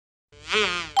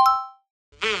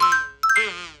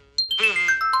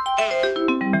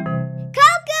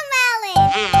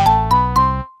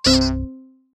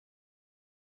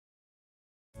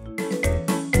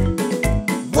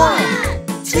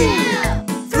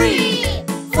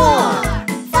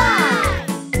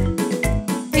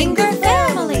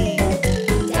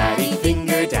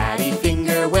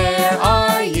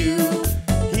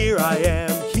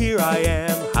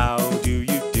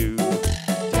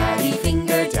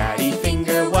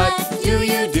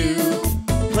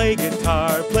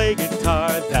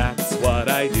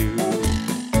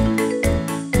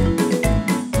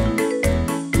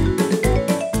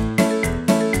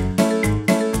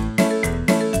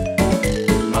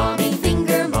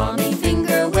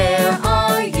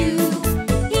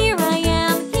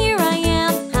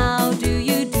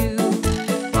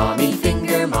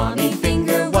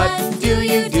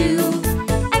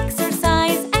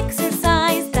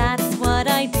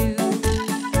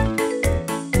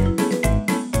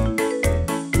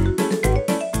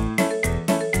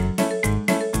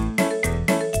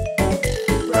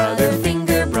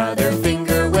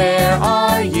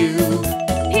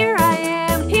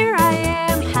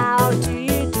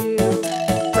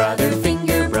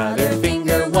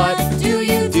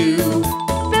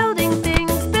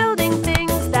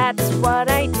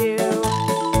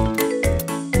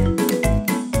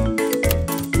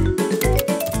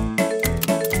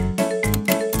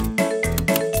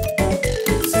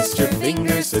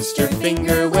Sister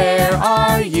finger, where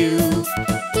are you?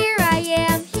 Here I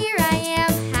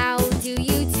am, how do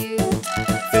you do?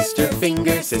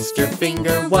 Sister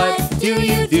finger, what do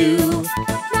you do?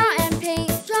 Draw and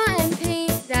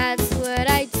paint, that's what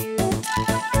I do.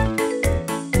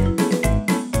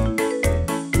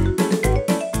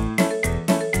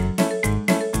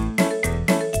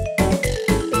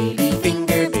 Baby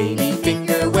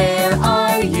finger, where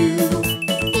are you?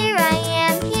 Here I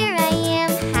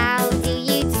am, how do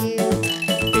you do?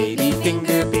 Baby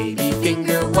finger,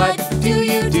 what do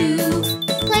you do?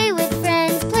 Play with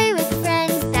friends,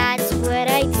 that's what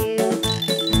I do.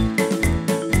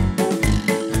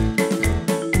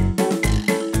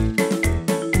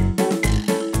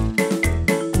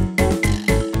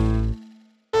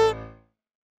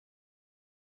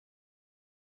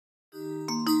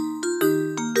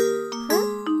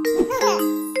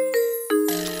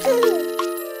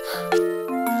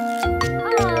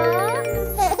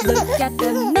 Look at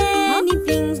the many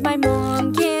things my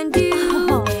mom can do.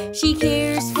 She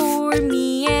cares for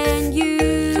me and you.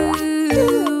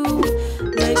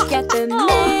 Look at the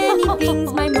many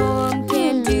things my mom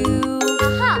can do.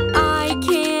 I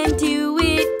can do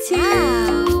it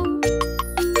too.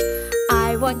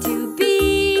 I want to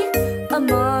be a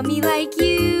mommy like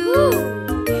you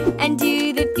and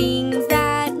do the things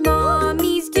that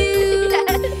mommies do.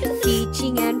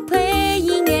 Teaching and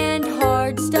playing and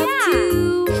hard stuff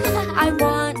too. I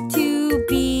want to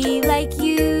be like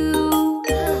you.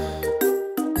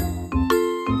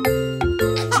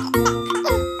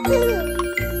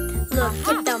 Look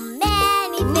at the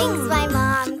many things my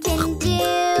mom can do.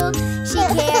 She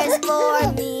cares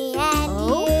for me and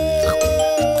you.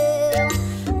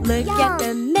 Look at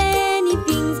the many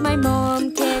things my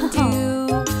mom can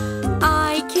do.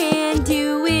 I can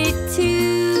do it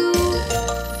too.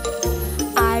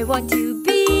 I want to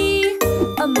be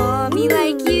a mommy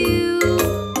like you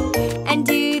and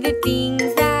do the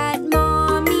things that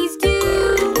mommies do.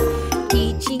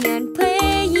 Teaching and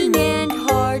playing and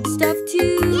hard stuff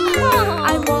too.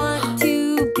 I want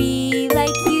to be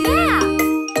like you.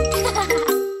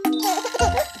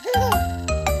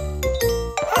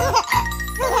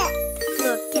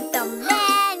 Look at the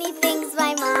many things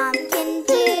my mom can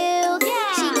do.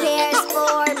 She cares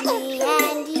for me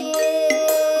and you.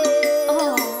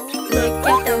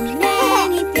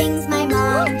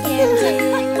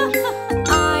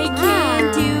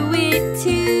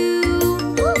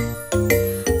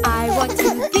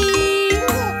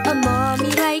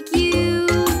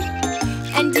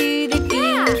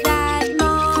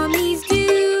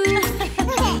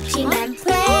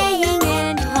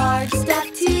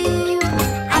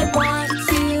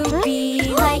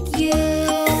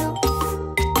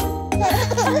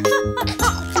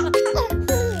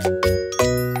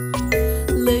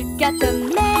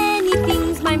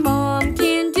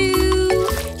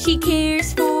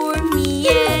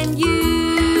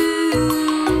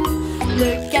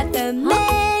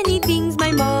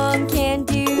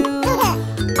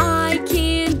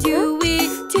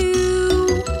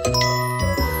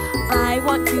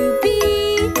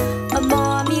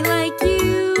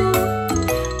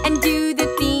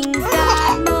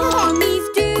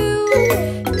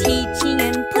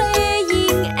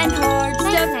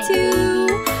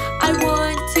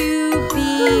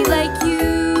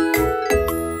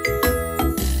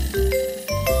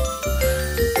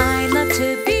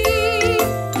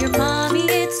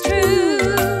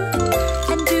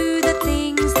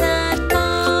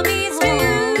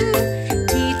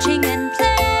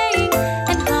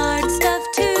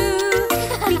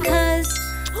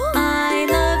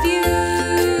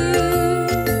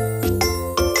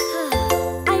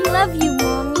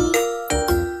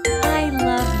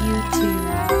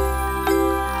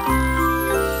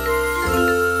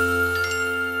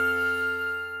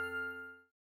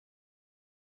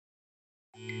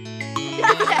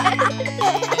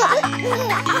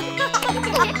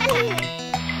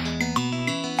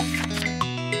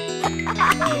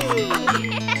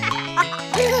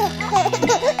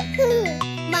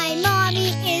 My mommy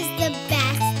is the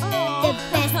best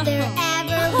there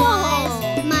ever was.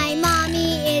 My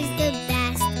mommy is the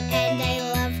best, and I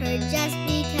love her just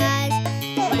because.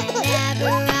 Whenever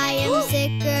I am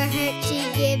sick or hurt, she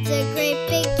gives a great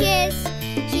big kiss.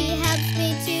 She helps me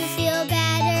to feel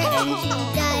better, and she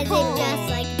does it just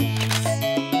like this.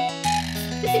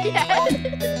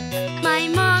 My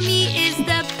mommy is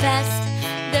the best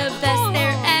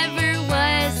there ever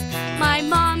was. My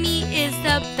mommy is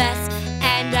the best,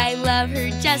 and I love her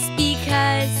just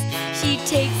because. She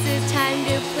takes the time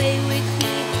to play with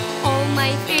me all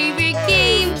my favorite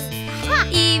games.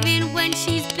 Even when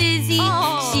she's busy,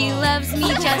 she loves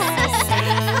me just the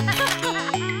same.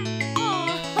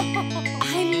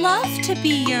 I love to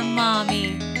be your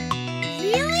mommy.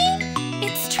 Really?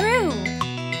 It's true.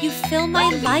 You fill my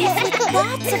life with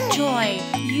lots of joy.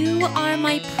 You are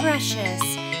my precious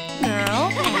girl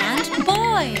and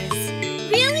boys.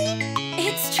 Really?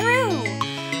 It's true.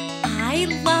 I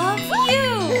love you.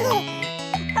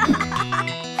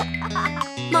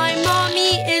 My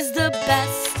mommy is the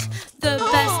best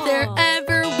there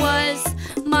ever was.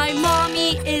 My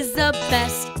mommy is the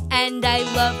best, and I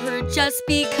love her just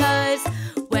because.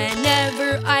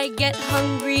 Whenever I get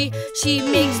hungry, she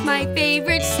makes my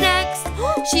favorite snacks.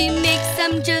 She makes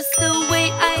them just the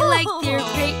way I like. They're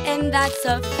great, and that's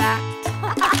a fact.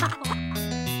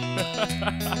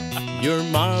 Your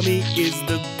mommy is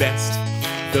the best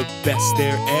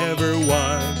there ever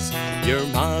was. Your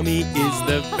mommy is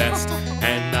the best,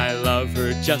 and I love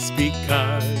her just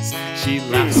because. She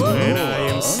laughs when I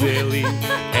am silly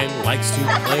and likes to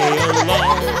play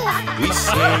along. We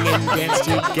sing and dance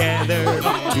together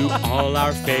to all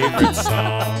our favorite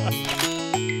songs.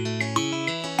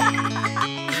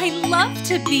 I love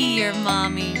to be your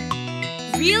mommy.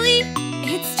 Really?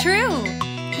 It's true.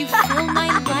 You fill my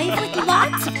life with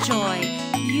lots of joy.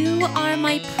 You are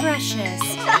my precious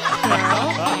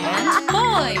girl and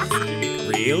boys.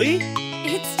 Really?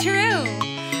 It's true.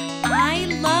 I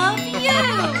love you.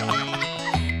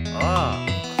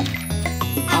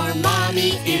 Our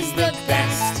mommy is the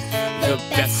best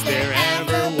there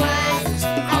ever was.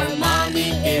 Our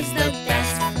mommy is the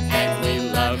best, and we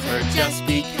love her just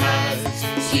because.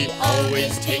 She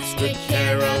always takes good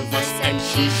care of us, and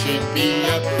she should be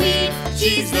a queen.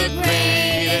 She's the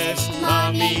greatest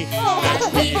mommy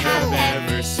that we have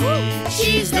ever seen.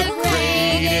 She's the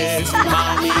greatest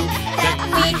mommy that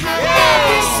we have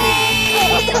ever seen.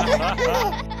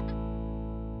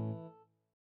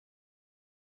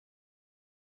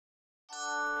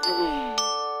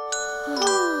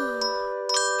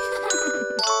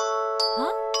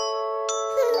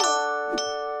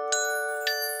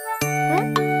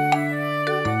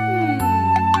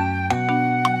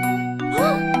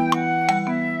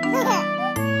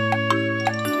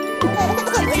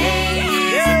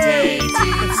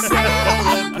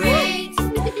 Celebrate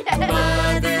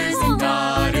mothers and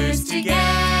daughters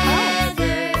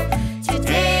together.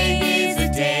 Today is a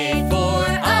day for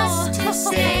us to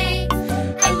say,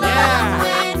 I love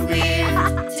when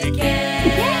we're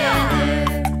together.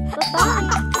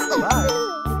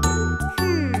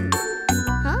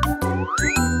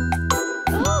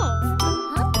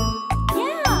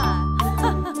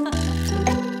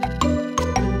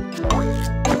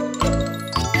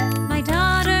 My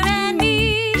daughter and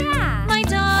me, my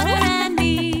daughter and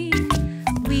me.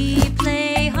 We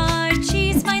play hard,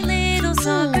 she's my little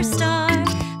soccer star.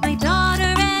 My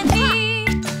daughter and me,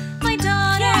 my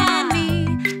daughter and me.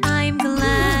 I'm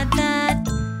glad that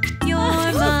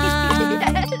you're mine.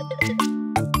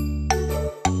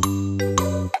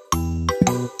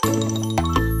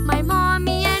 My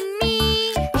mommy and me,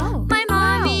 my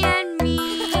mommy and me.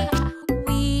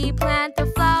 We plant the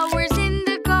flowers in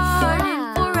the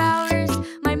garden for hours.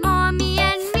 My mommy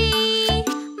and me,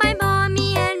 my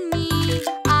mommy and me.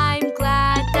 I'm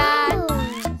glad that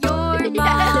you're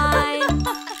mine.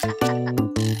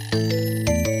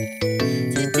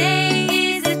 Today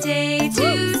is a day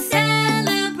to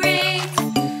celebrate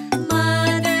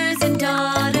mothers and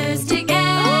daughters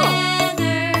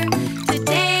together.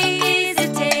 Today is a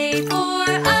day for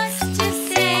us to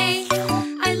say,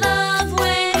 I love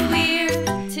when we're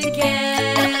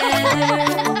together.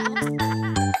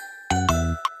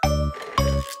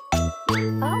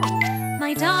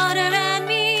 My daughter and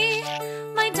me,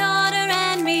 my daughter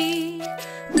and me.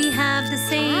 We have the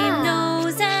same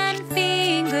nose and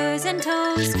fingers and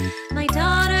toes. My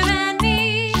daughter and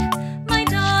me, my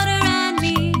daughter and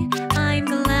me. I'm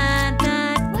glad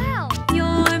that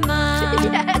you're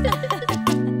mine.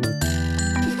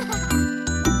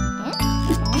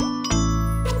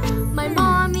 My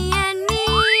mommy and me,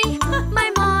 my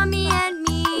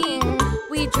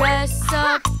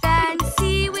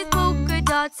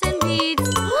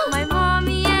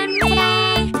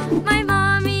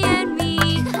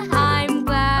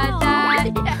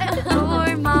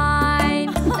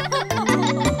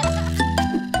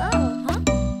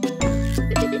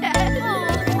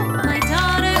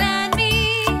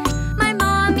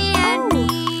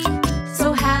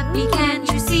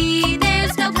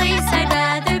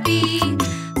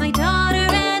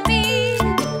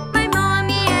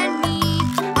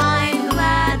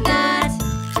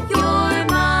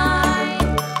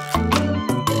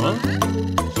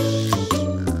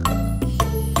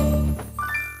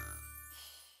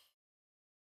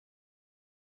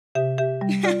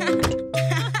This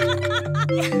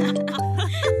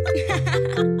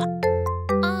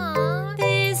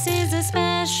is a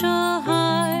special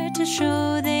heart to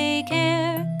show they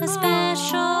care. A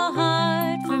special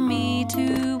heart for me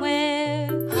to wear.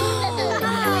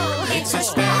 It's a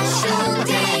special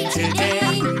day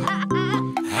today.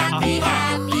 Happy,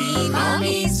 happy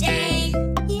Mommy's Day.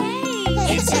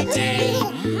 It's a day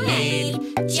made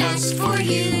just for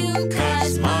you.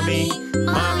 'Cause Mommy,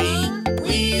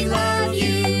 we love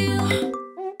you.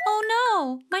 Oh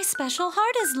no, my special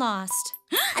heart is lost.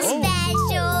 A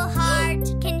special heart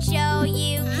can show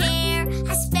you care.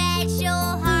 A special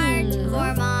heart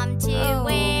for Mom to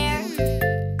wear.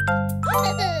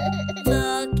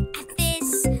 Look at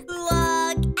this,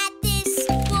 look at this.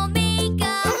 We'll make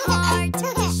a heart to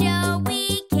show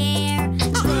we care.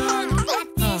 Look at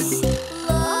this,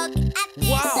 look at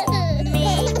this.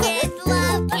 Made with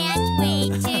love, can't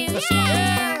wait to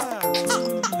share.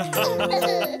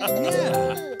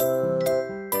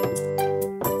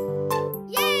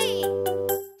 Yay!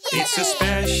 It's a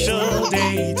special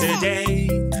day today.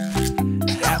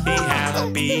 Happy,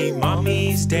 happy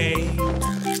Mommy's Day.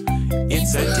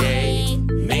 It's a day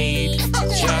made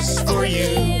just for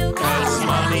you. 'Cause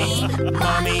Mommy,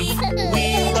 we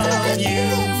love you.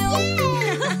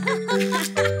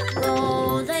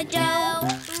 Roll the dough,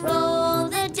 roll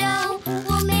the dough.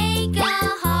 We'll make a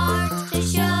heart to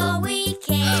show we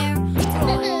care.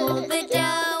 Roll the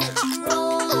dough,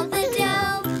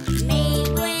 made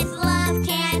with love,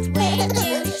 can't wait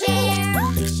to share.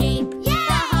 Shape the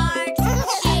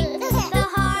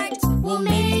heart, we'll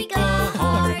make a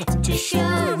heart to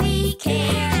show we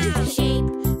care. Shape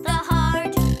the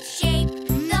heart,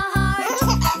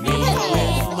 Made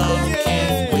with love,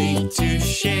 can't wait to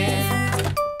share.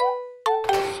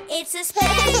 It's a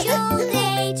special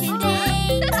day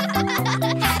today.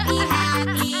 Happy,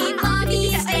 happy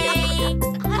Mommy's Day.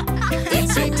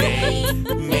 It's a day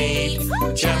made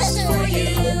just for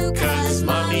you. 'Cause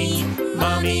Mommy,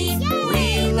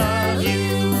 we love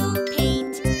you.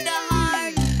 Paint the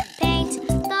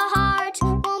heart,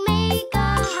 we'll make a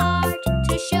heart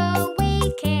to show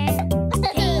we care.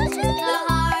 Paint the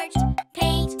heart,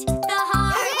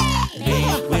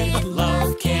 Made with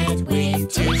love, can't wait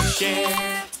to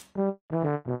share.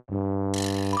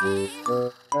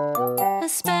 A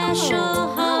special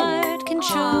heart can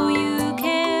show you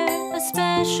care. A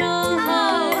special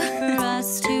heart for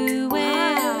us to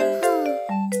wear.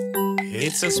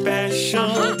 It's a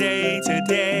special day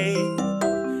today.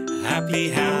 Happy,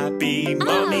 happy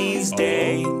Mommy's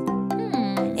Day.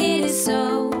 It is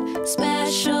so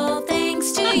special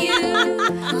thanks to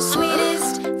you.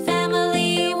 Sweetest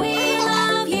family, we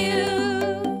love you.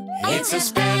 It's a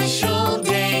special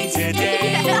day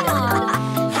today.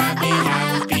 Happy,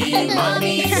 happy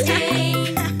Mommy's Day.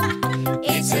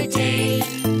 It's a day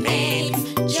made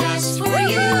just for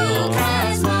you.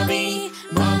 'Cause Mommy,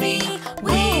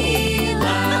 we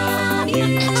love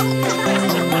you.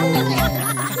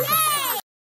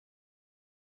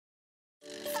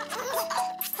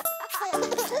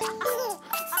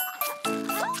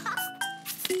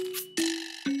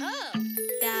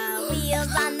 The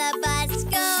wheels on the bus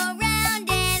go round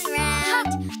and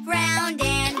round, round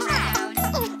and round,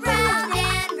 round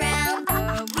and round.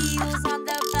 The wheels on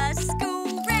the bus go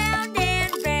round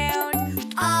and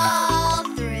round, all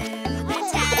through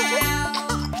the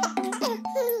town.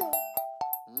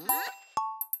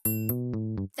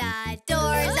 The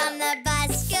doors on the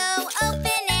bus go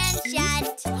open and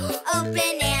shut,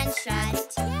 open and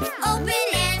shut, open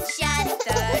and shut.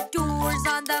 The doors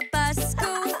on the bus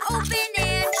go open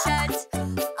and shut,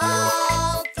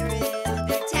 all through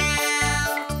the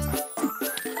town.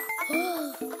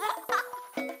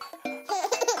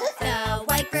 The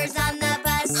wipers on the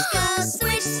bus go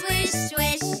swish, swish,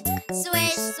 swish,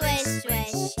 swish, swish,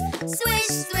 swish, swish,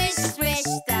 swish, swish.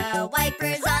 The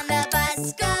wipers on the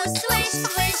bus go swish,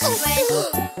 swish, swish,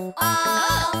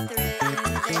 all through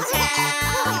the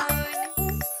town.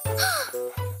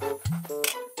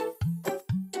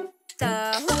 The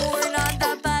horn on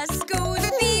the bus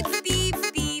goes beep, beep,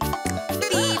 beep,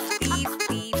 beep, beep,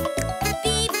 beep,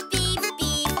 beep, beep,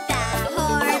 beep. The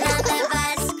horn on the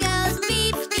bus goes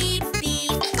beep, beep,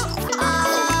 beep,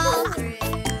 all through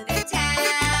the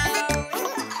town.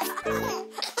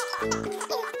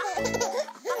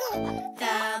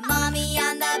 The mommy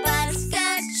on the bus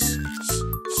goes shh,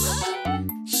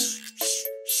 shh, shh,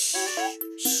 shh,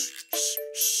 shh, shh,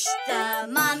 shh. The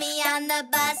mommy on the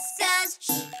bus says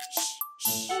shh, shh,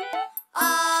 shh,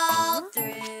 all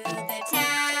through the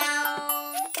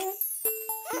town.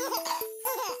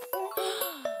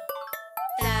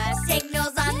 The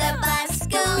signals on the bus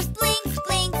go blink,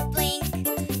 blink, blink,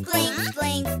 blink, blink,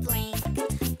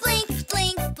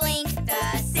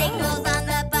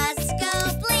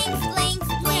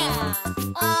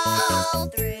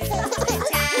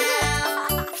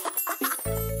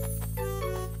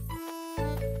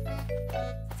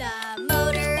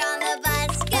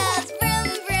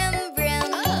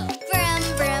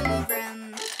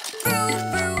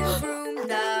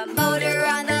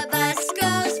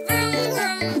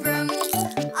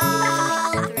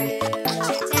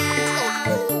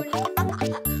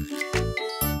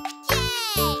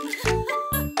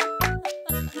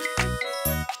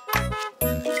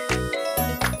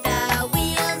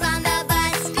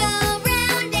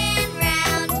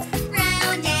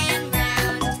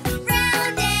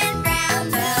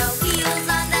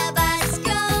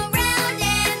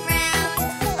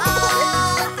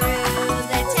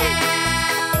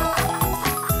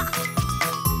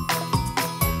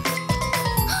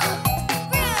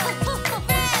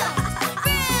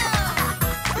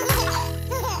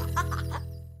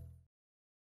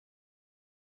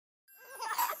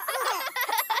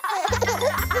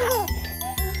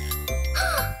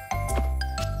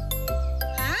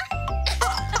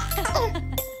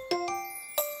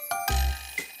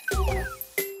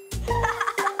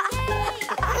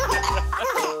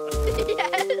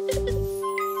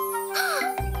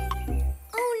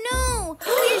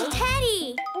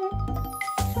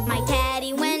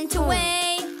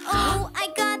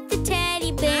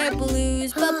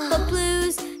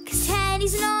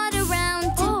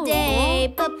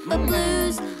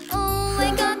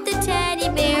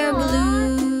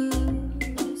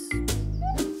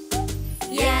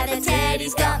 Yeah, the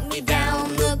teddy's got me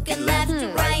down, looking left to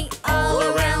right, all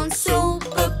around, so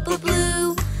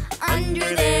blue,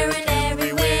 under there and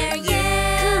everywhere,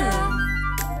 yeah.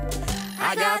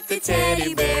 I got the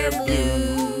teddy bear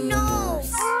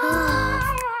blues.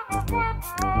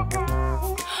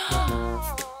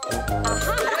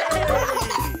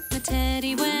 The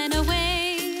teddy went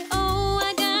away. Oh,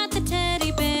 I got the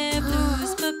teddy bear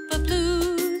blues,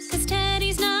 blues. 'Cause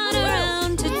Teddy's not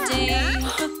around today,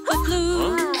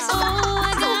 blues. Oh,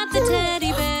 I got the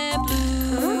teddy bear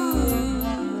blues.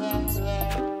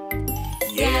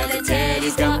 Yeah, the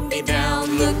teddy's got me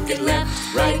down, looking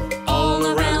left, right, all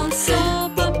around, so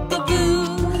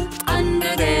blue,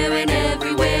 under there and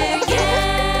everywhere,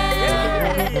 yeah.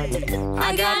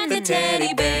 I got the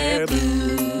teddy bear blues.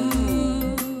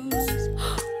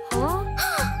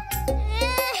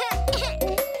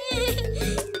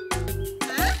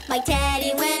 My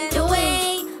teddy went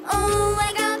away. Oh,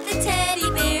 I got the teddy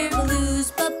bear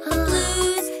blues,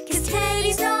 blues. 'Cause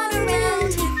Teddy's not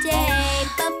around today,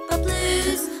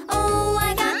 blues. Oh,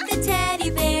 I got the teddy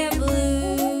bear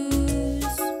blues.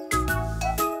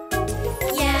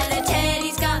 Yeah, the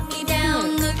teddy's got me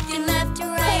down, looking left to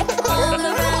right, all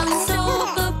around, so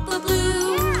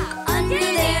blue, under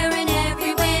there and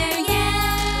everywhere,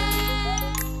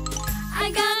 yeah. I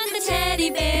got the teddy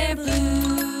bear blues.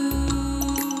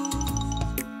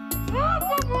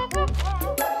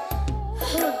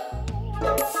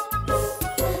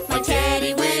 My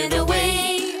teddy went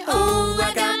away. Oh,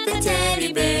 I got the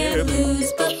teddy bear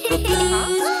blues, blues.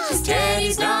 'Cause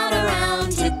Teddy's not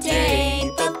around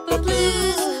today,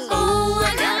 blues. Oh,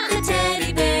 I got the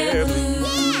teddy bear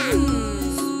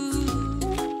blues.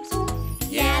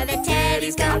 Yeah, the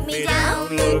teddy's got me down,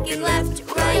 looking left to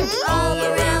right, all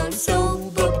around, so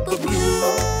blue,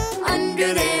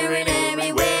 under there and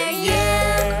everywhere,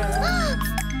 yeah.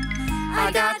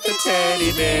 I got the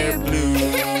teddy bear blues.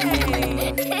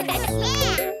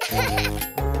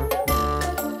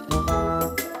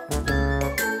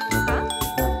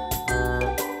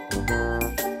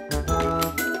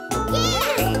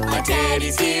 My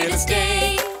teddy's here to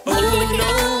stay. Oh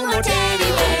no, my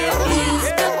teddy bear blues,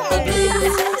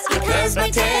 blues. Because my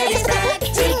teddy's back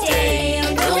today.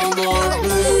 No more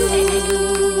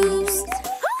blues.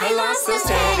 I lost those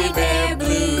teddy bear blues.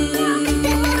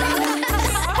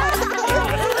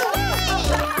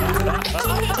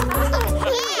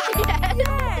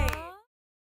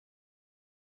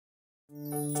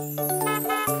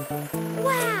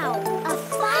 Wow, a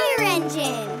fire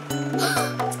engine!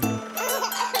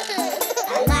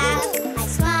 I laugh, I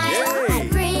smile, I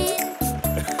grin.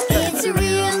 It's a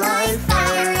real life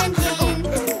fire engine.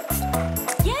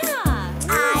 Yeah!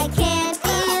 I can't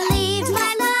believe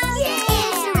my luck.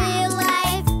 It's a real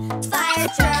life fire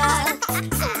truck.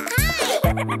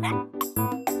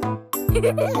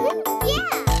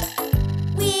 Yeah!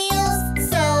 Wheels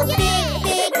so big,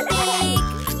 big, big.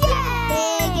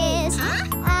 Biggest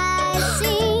I've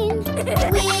seen.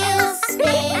 Wheels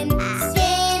spin,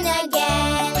 spin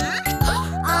again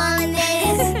on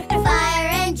this fire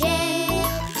engine.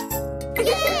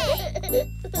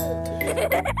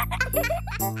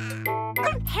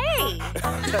 Hey!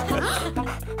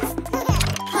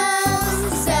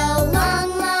 Hose so long,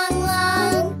 long,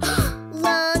 long.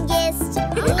 Longest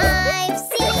I've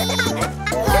seen.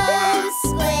 Hose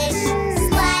splish,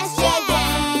 splash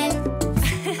again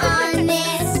on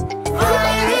this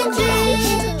fire engine.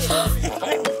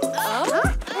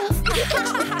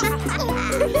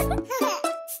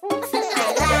 I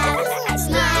laugh, I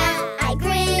smile, I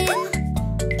grin.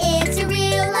 It's a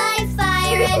real life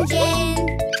fire engine.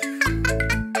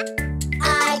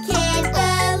 I can't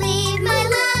believe my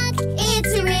luck.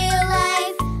 It's a real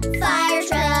life fire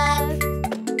truck.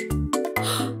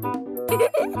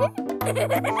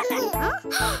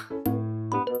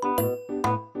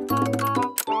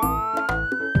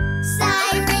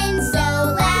 Siren so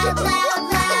loud, loud,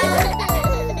 loud.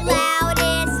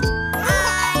 Loudest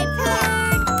I've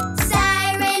heard.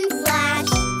 Siren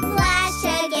flash, flash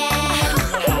again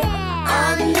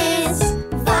on this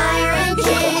fire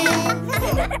engine.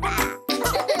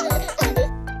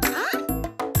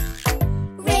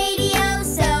 Radio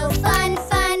so fun,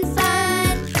 fun,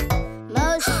 fun.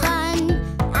 Most fun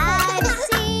I've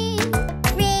seen.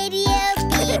 Radio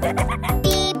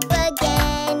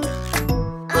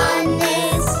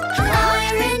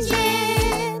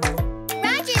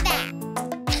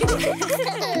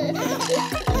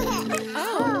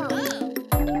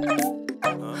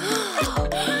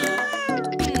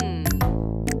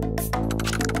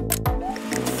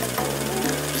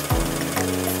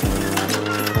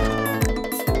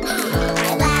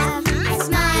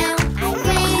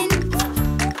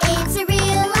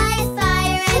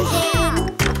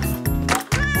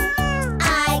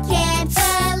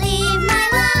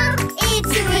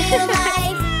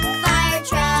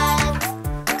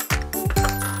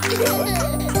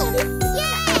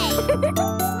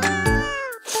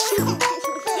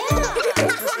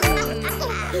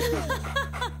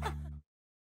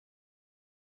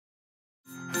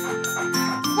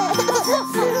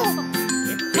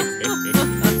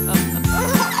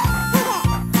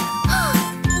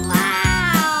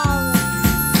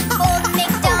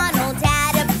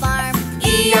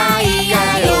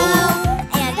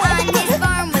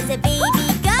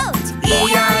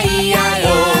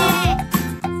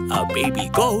baby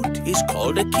goat is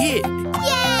called a kid.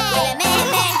 Yay!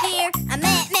 Met here, a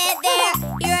met there.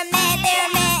 You're a met there,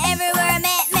 met everywhere,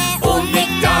 met. Old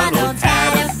MacDonald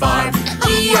had a farm,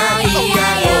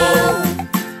 E-I-E-I-O.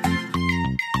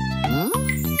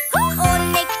 Old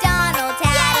MacDonald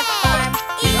had a farm,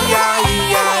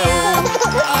 E-I-E-I-O.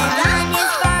 and on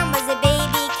his farm was a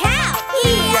baby cow,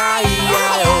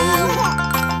 E-I-E-I-O.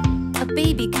 A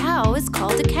baby cow is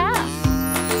called a calf.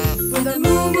 With a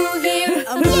moo-moo here,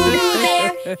 a moo-moo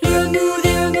there. Here a moo,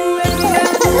 there a moo, everywhere a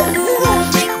moo-moo. Old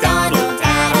MacDonald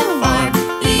had a farm,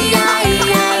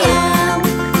 E-I-E-I-O.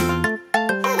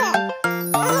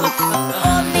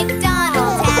 Old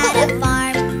MacDonald had a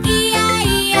farm,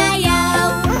 E-I-E-I-O.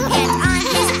 And on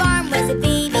his farm was a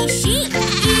baby sheep,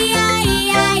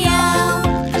 E-I-E-I-O.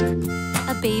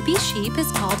 A baby sheep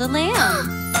is called a lamb.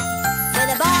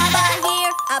 With a baba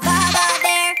here, a baba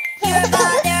there. Here a ba,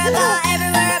 there a ba,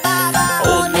 everywhere a baba.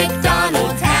 Old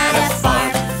MacDonald had a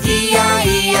farm,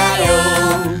 E-I-E-I-O.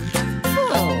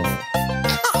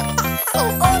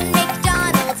 Old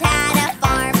MacDonald had a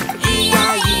farm,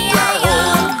 E-I-E-I-O.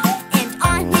 And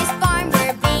on his farm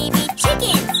were baby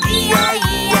chickens,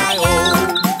 E-I-E-I-O.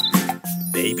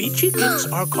 Baby chickens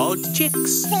are called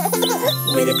chicks.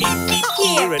 With a peep peep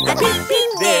here and a peep peep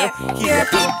there. Here a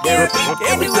peep, there a peep,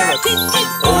 everywhere a peep peep.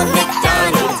 Old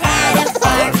MacDonald had a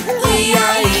farm,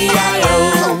 E-I-E-I-O.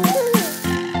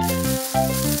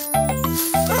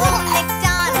 Old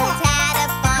MacDonald had a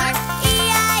farm,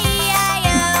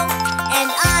 E-I-E-I-O. And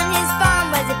on his farm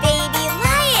was a baby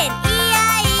lion,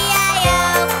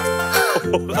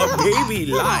 E-I-E-I-O. A baby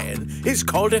lion is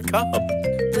called a cub.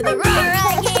 With a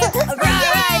roar here, a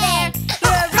roar there.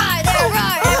 Here a roar, there a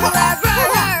roar, everywhere a roar,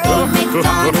 roar. Old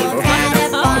MacDonald had a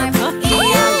farm,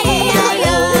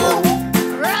 E-I-E-I-O.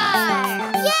 Roar!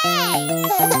 Yay!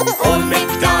 Old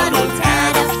MacDonald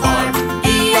had a farm,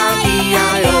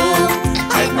 E-I-E-I-O.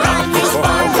 And on his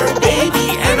farm were baby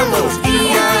animals,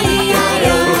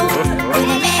 E-I-E-I-O. With a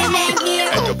man here,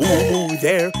 And a boo-boo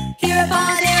there. here a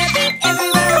ball, there a beep,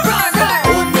 everywhere a roar, roar.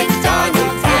 Old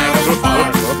MacDonald had a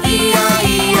farm,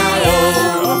 E-I-E-I-O.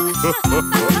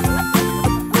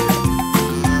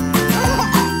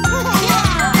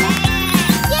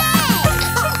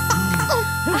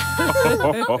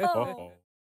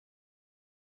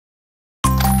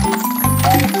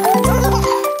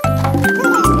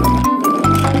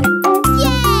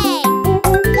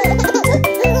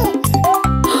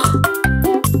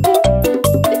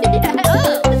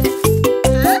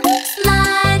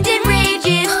 London Bridge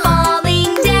is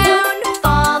falling down,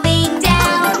 falling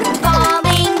down,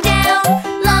 falling down.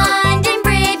 London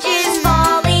Bridge is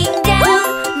falling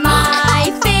down,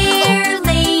 my fair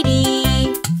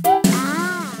lady.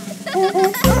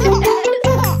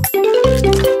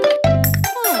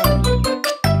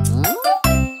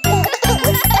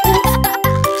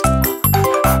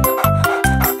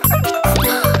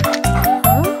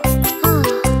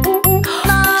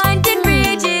 London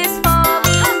Bridge is falling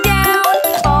down,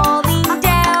 falling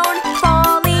down,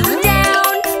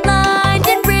 falling down.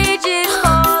 London Bridge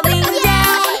is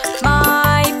falling down,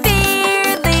 my fair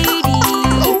lady.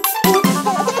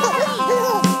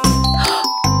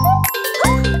 London Bridge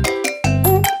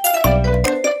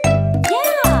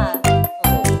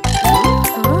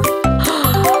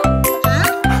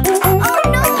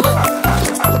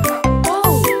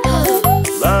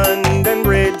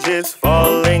is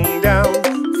falling down,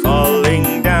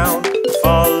 falling down,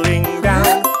 falling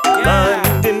down.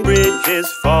 London Bridge is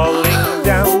falling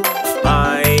down,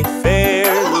 my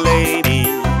fair lady.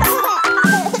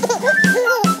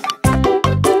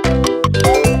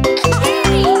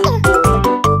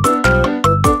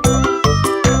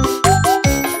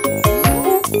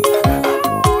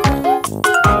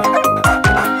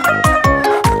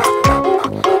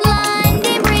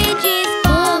 London Bridge is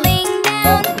falling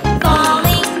down,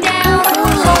 falling down,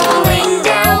 falling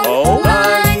down. Oh,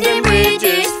 London Bridge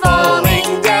is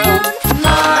falling down,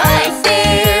 my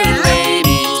fair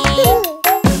lady.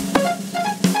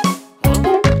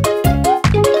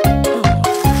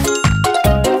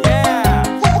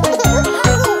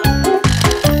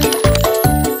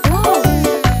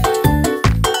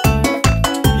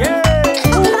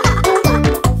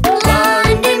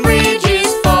 London Bridge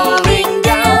is falling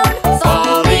down,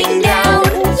 falling down,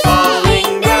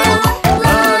 falling down.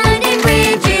 London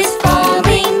Bridge is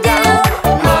falling down,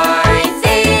 my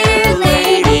fair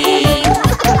lady.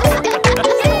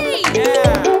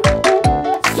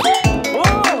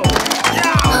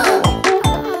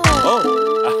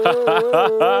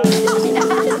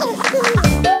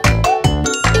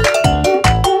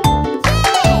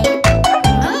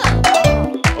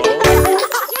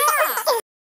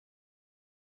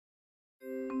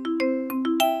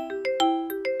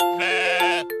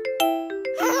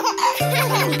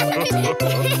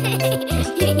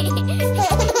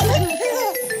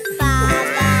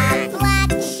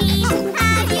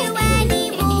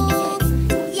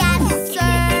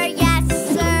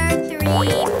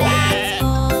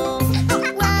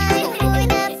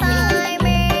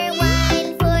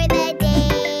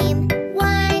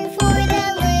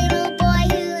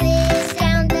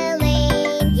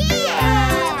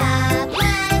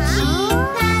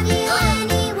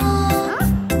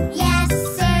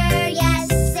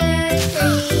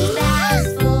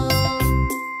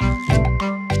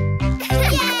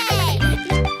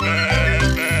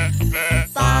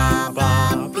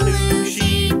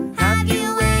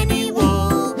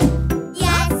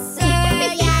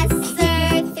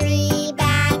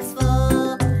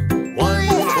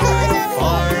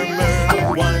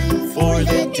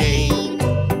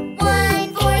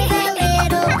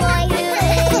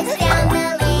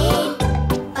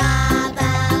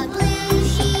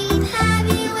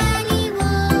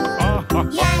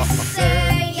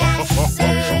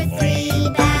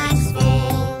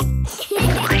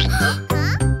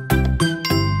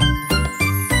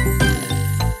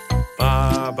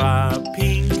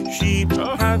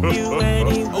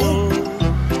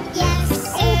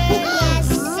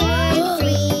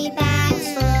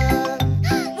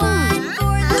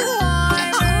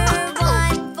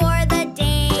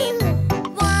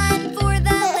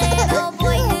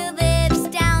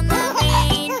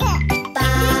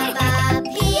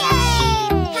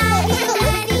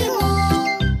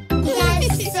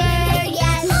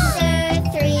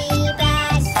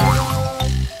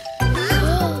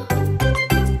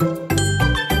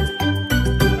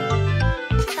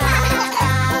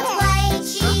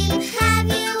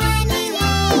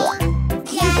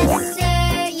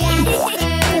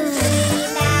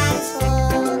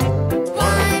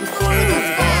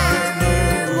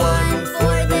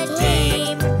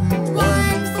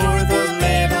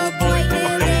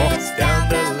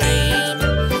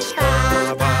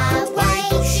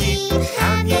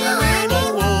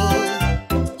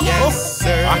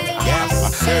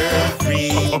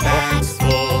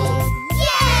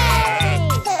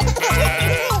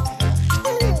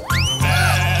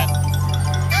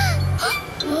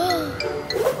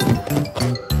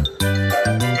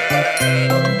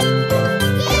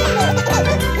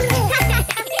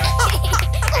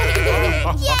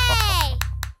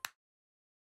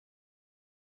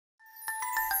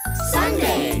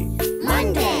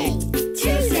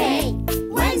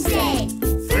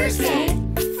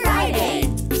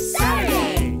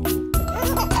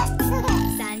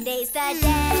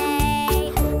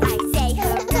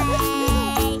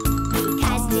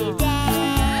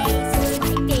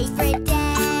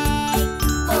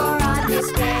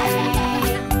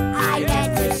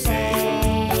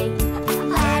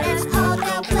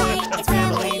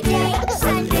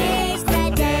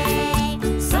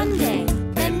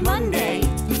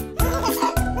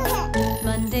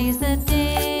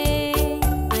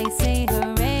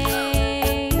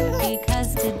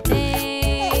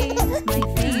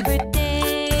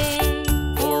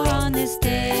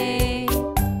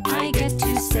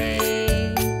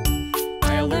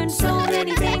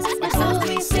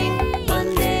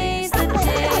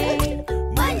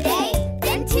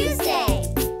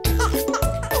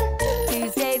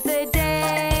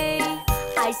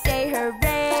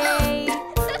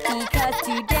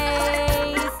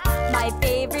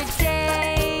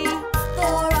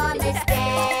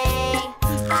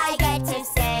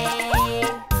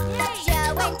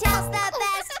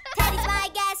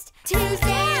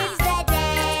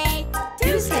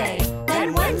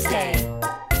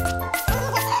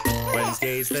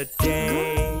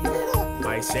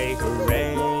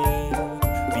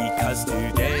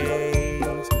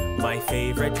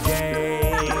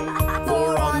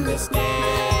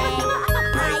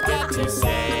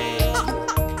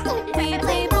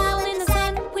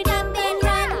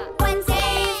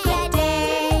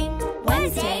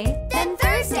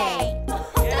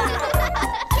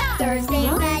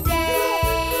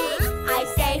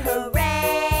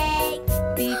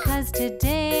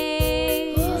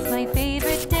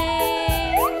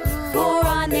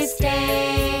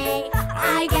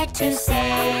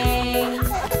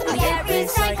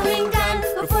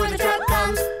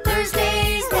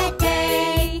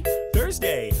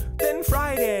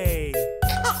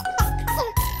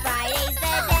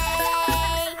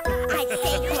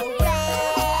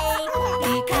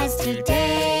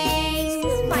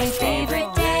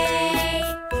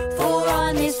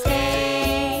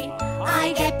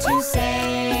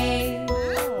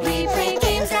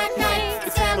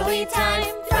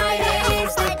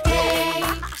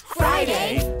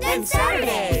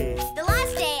 Saturday, the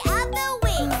last day of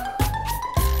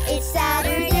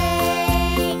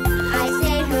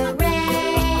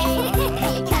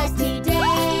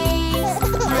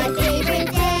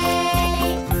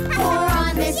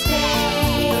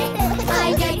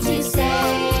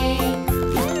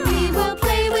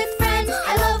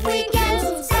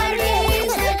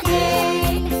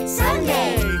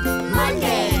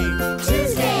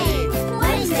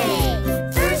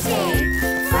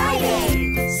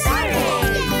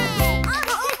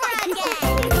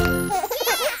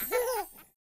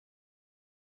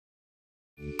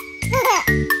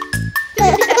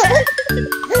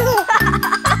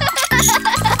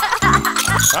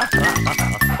Blow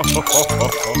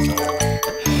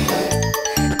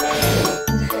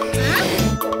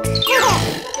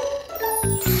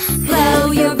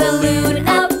your balloon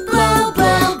up, blow,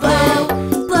 blow, blow.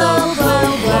 Blow,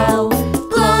 blow, blow.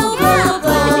 Blow, blow,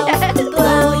 blow.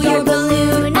 Blow your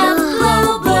balloon up,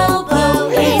 blow, blow, blow.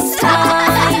 It's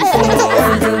time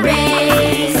for the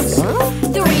race.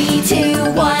 3,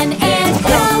 2, 1, and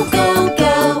go, go,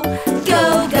 go.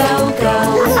 Go, go,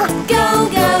 go. Go,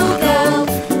 go, go.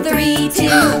 3, 2,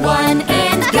 1,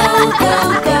 and go, go,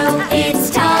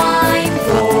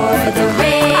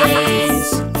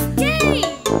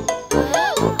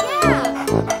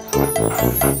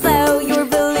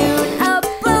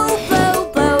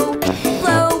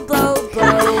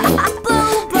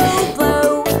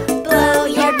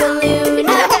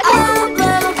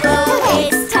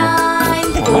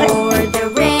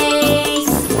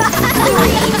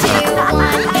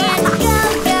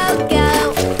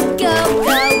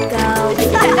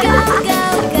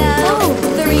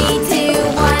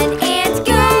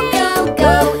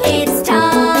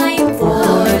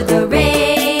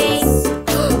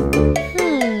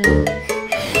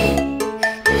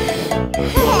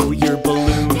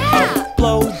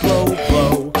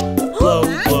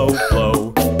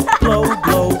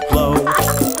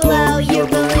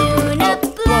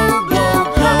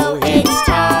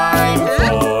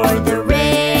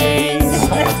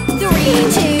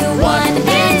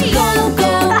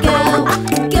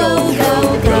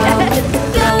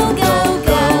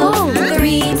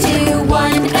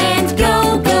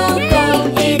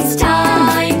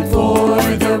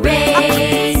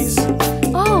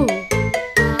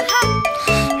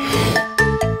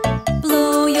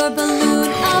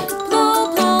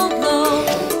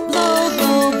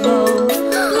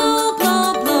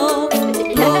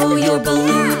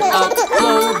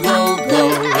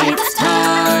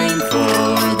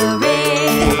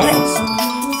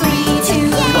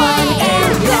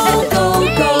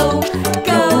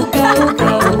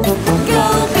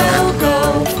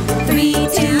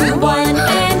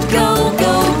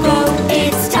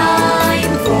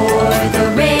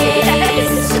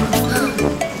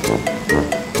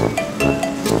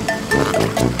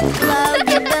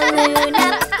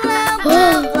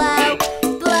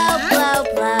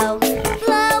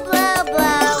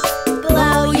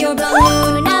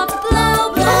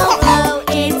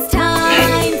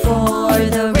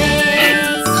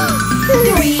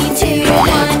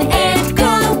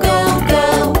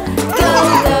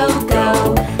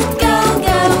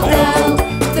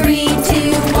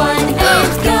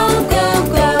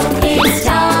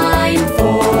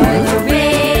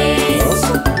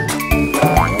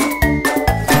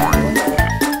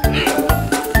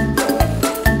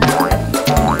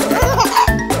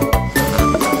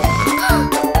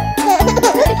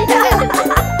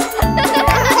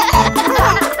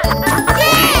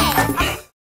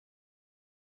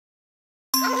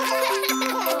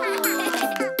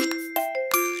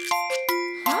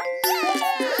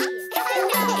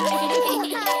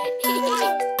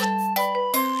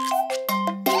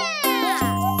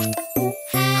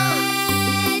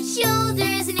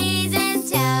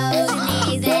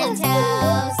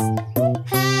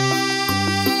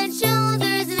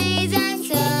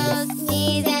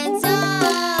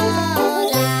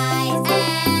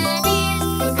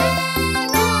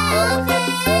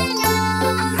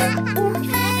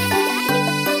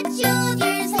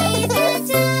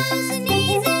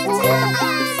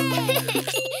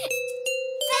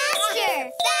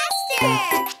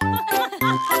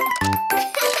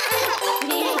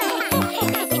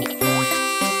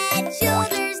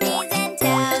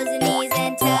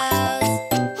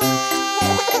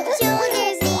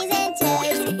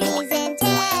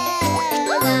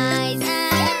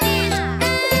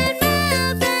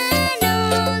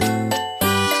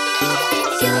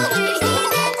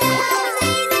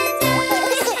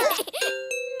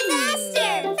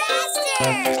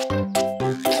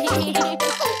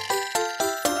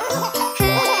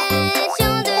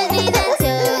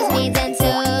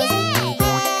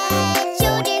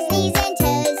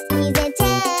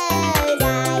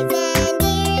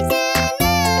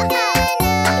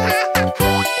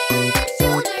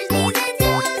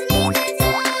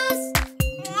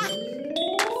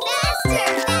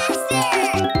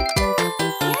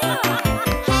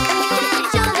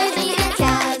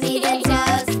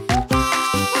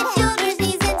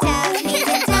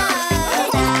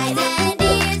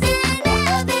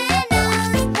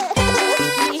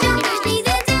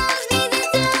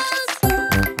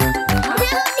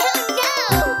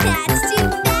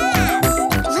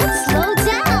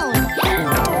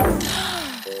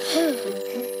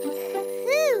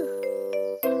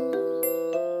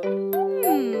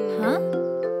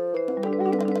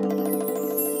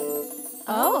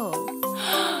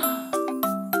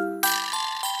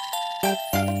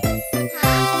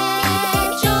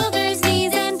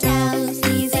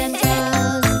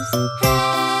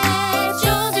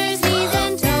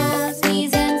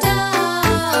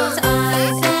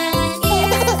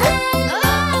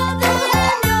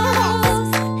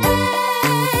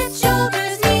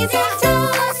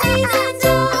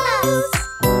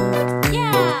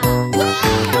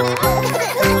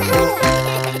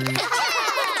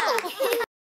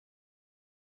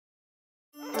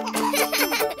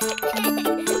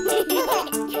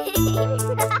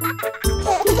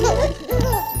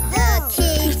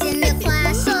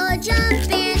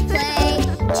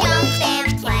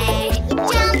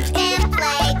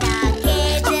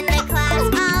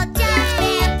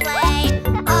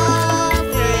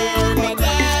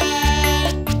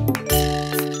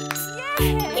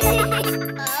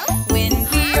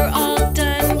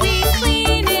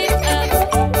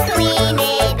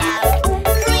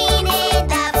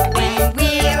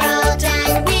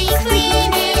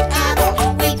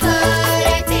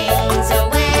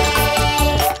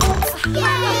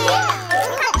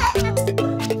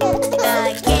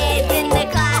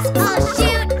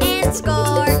 and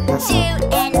score. Shoot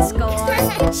and score.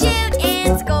 Shoot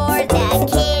and score. The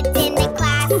kids in the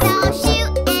class all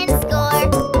shoot and score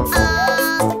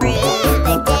all through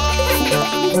the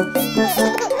day.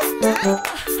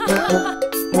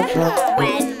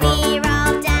 When we're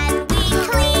all done, we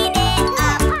clean it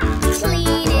up.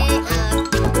 Clean it up.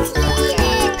 Clean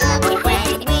it up.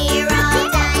 When we're all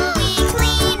done, we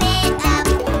clean it up.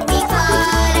 We put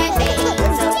our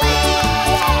things away.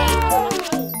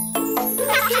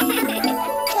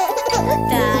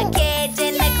 The kids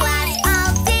in the class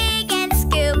all dig and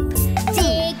scoop.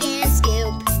 Dig and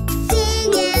scoop.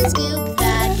 Dig and scoop.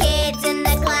 The kids in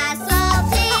the class all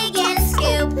dig and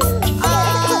scoop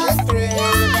all through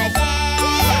the day.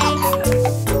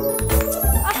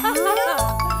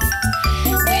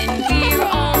 When we're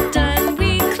all done,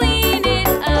 we clean it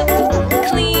up.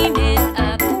 Clean it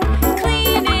up.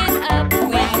 Clean it up.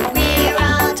 When We're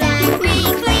all done, we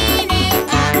clean it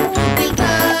up. We put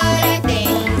our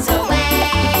things away.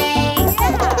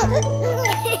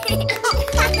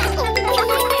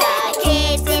 The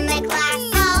kids in the class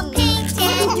all paint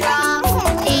and draw.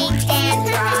 Paint and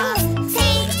draw.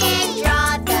 Paint and draw.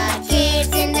 The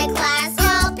kids in the class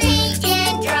all paint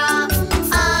and draw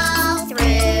all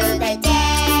through the day.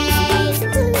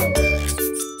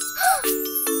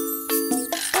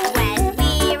 When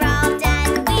we're all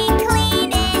done, we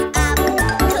clean it up.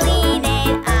 Clean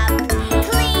it up.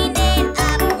 Clean it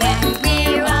up. When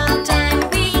we're all done,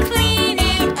 we clean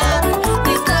it up.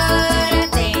 We put our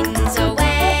things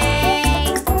away.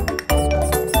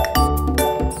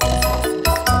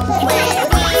 When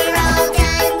we're all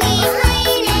done, we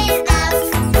clean it up.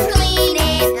 Clean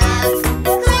it up.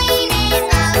 Clean it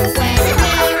up. When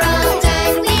we're all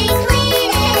done, we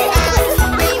clean it up.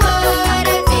 We put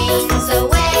our things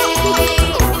away.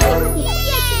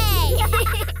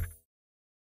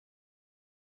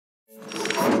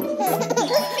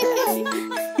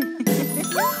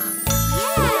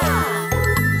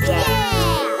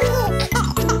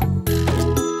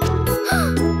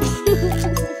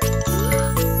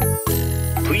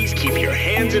 Please keep your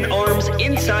hands and arms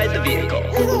inside the vehicle.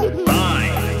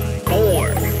 5,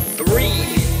 4, 3,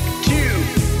 2,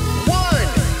 1,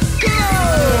 go!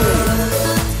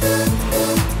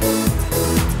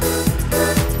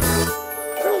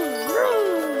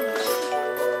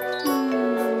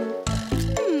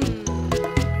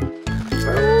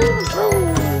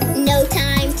 No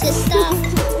time to stop.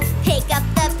 Pick up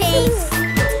the pace.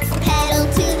 Pedal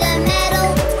to the metal.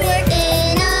 We're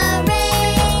in a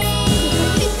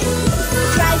race.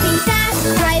 Driving fast,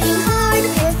 driving hard.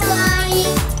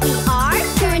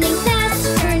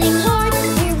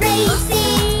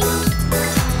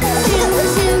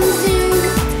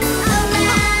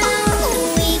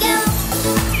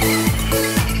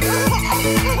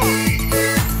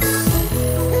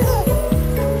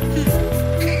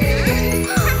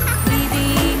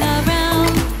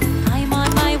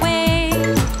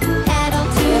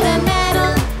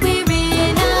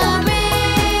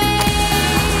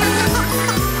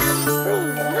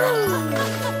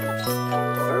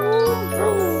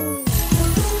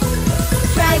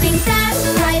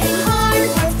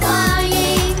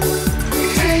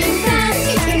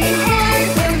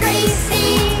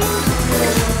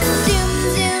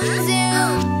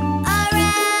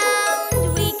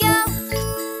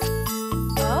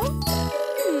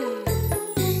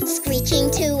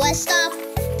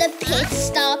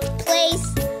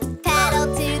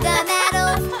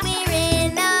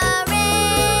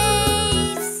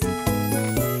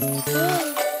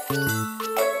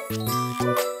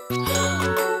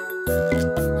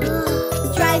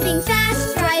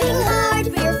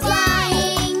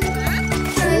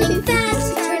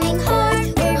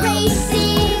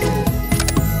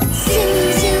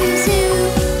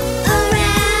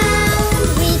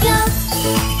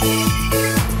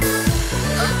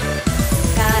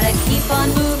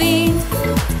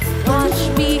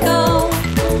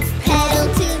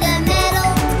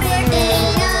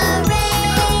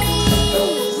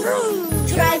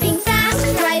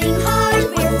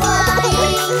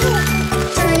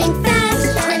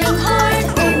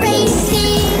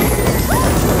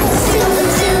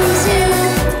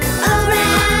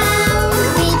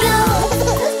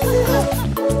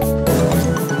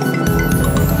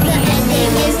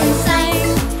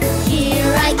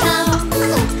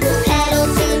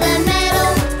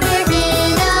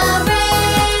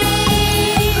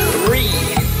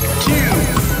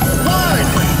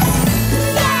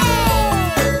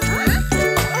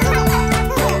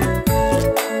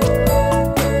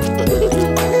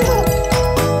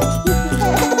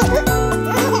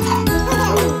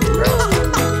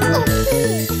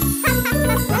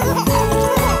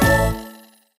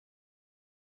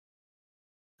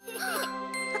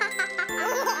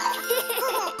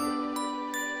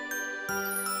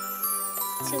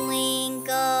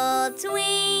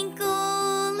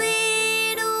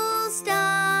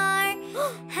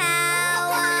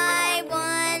 How I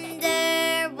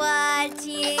wonder what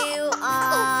you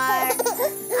are.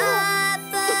 Up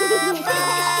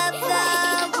above the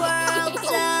world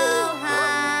so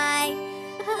high,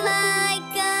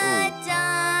 like a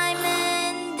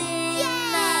diamond in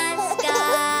the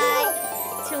sky.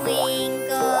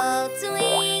 Twinkle,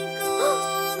 twinkle,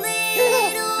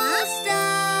 little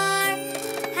star,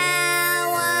 how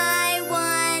I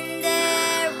wonder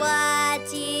what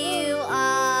you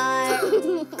are.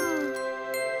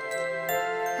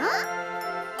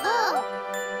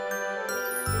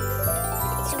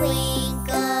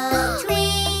 Twinkle,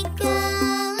 twinkle,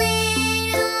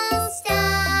 little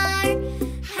star,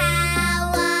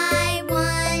 how I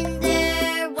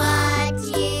wonder what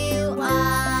you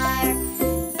are.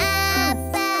 Up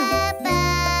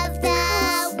above the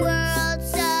world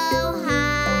so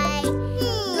high,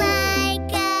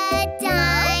 like a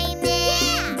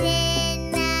diamond in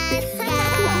the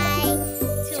sky.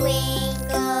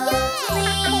 Twinkle,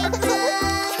 twinkle,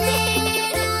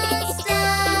 little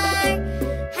star,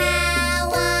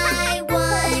 how I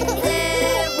wonder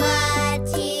what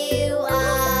you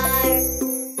are.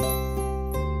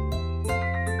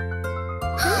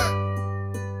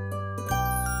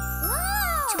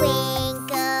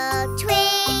 Twinkle,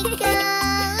 twinkle,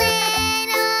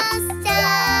 little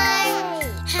star,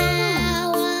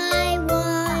 how I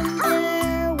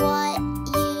wonder what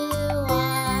you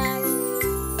are.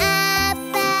 Up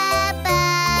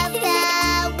above the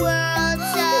world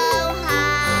so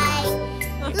high,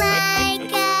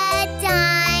 like a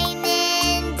diamond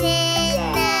in the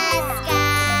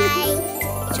sky.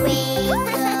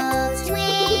 Twinkle,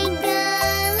 twinkle,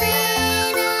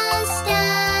 little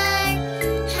star,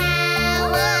 how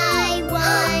I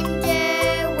wonder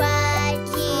what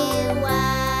you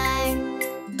are.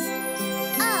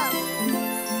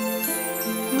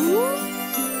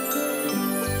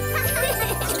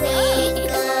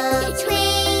 Twinkle,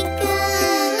 twinkle,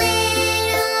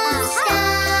 little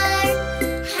star,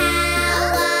 how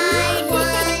I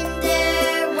wonder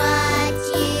what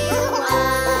you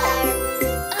are.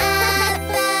 Up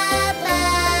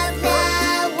above the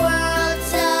world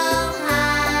so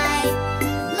high,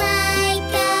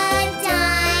 like a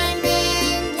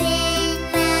diamond in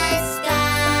the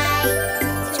sky.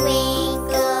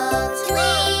 Twinkle,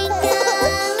 twinkle,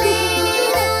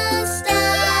 little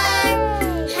star,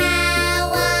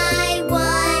 how I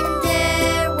wonder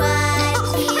what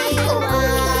you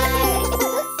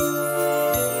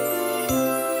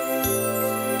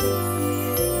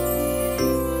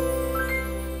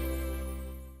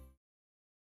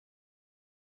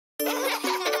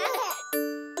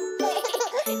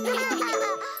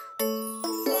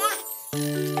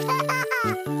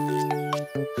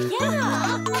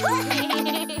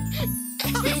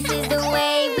This is the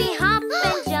way we hop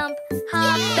and jump,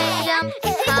 hop and jump,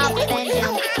 hop and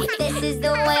jump. This is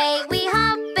the way we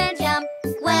hop and jump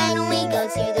when we go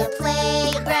to the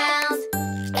playground.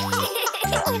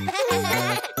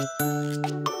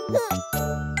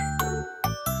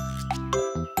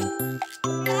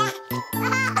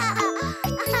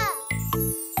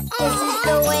 This is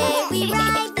the way we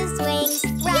ride the swings,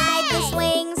 ride the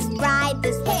swings, ride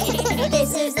the swings.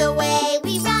 This is the way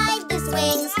we ride the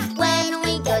swings when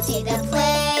we go to the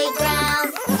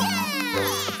playground.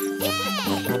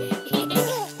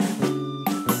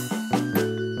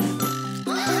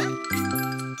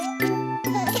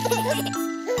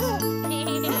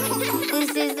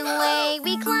 This is the way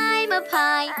we climb up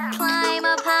high, climb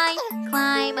up high,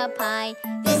 climb up high.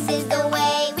 This is the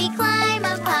way we climb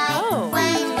up high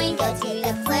when we go to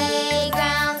the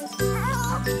playground.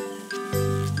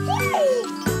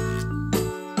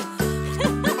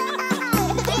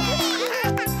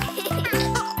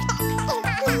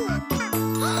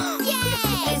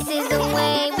 This is the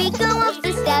way we go up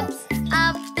the steps,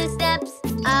 up the steps,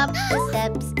 up the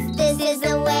steps. This is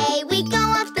the way we go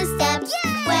up the steps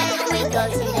when we go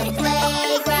to the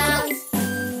playground.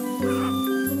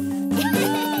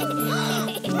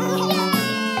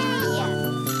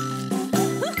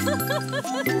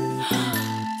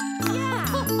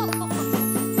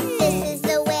 This is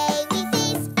the way we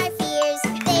face our fears,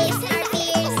 face our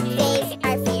fears, face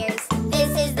our fears.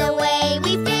 This is the way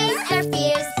we face our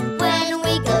fears when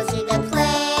we go to the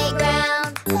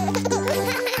playground.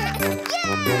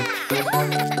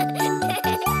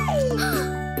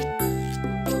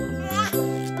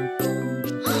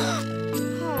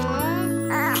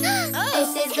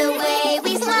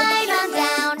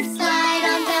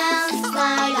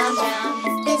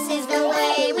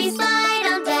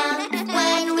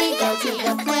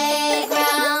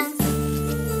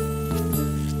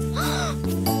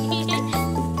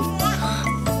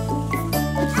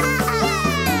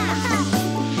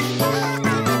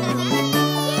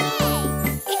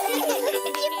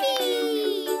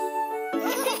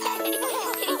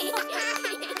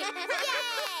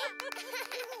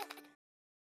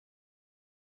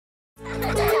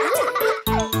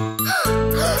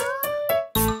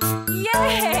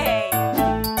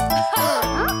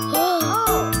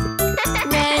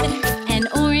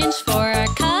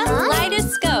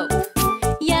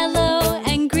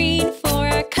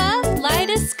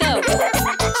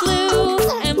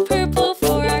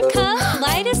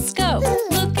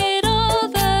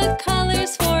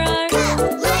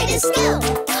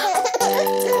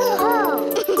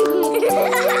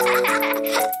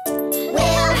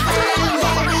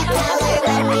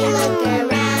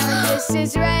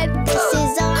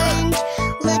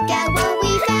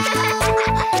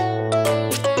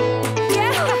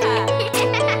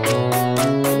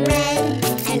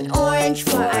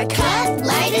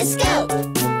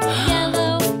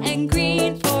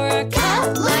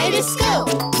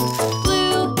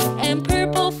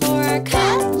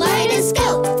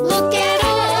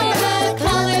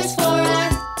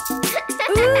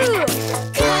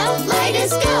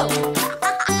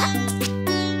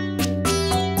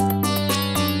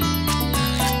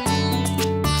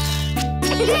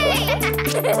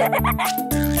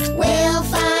 We'll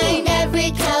find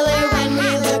every color when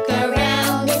we look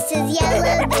around. This is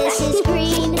yellow, this is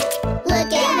green.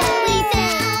 Look at what we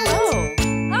found.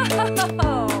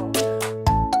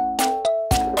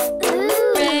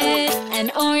 Red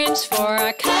and orange for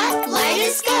our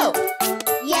Kaleidoscope.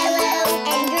 Yellow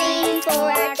and green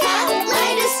for our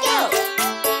kaleidoscope.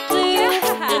 blue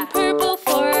and purple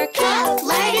for our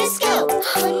Kaleidoscope.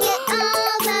 Look at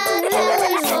all the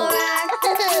colors for our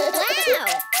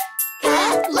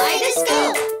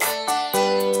kaleidoscope.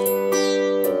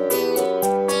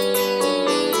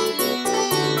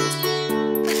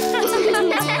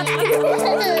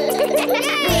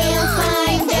 We'll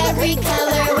find every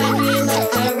color when we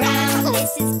look around.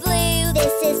 This is blue,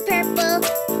 this is purple.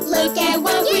 Look at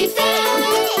what we found.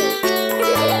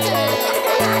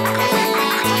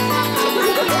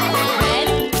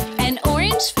 red and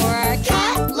orange for our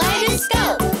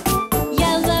Kaleidoscope.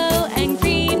 yellow and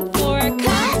green for our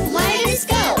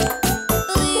Kaleidoscope.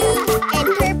 Blue and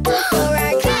purple for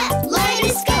our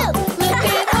kaleidoscope. Look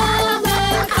at all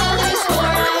the colors for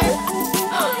our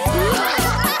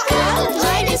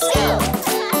kaleidoscope.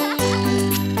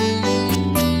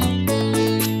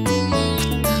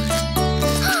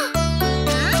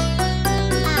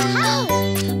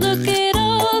 Look at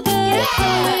all the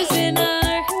colors in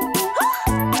our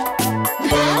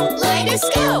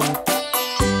Kaleidoscope.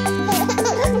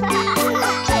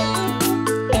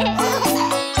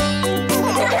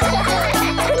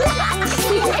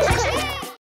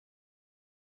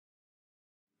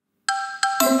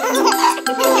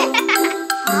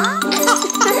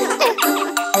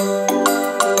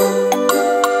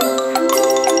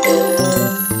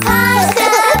 Pasta,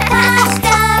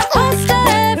 pasta, pasta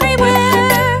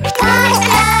everywhere.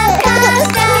 pasta,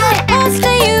 pasta.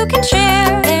 Pasta you can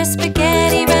share. There's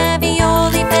spaghetti,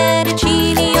 ravioli,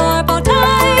 fettuccine, or bow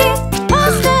tie.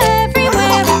 Pasta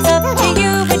everywhere. It's up to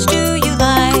you. Which do you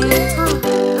like?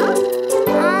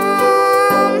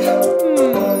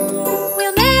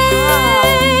 We'll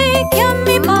make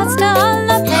yummy pasta a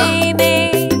la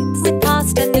Playmates with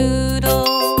pasta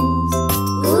noodles.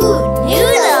 Ooh,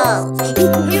 noodles.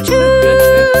 You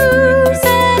choose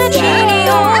fettuccine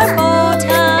or bow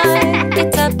tie.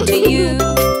 It's up to you.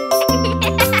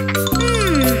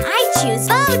 I choose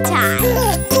bow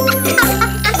tie.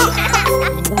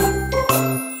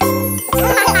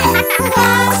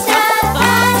 Pasta,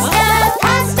 pasta,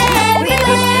 pasta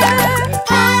everywhere.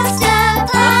 Pasta,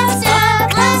 pasta,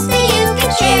 pasta you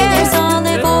can share. There's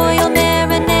olive oil,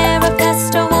 marinara,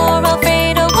 pesto, or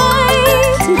Alfredo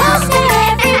white. Pasta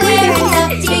everywhere. It's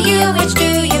up to you. Which do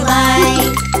you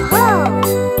like?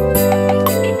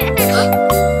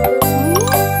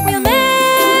 We'll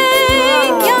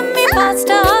make yummy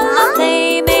pasta a la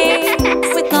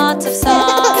Playmates with lots of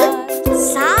sauce.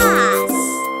 Sauce.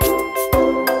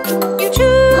 You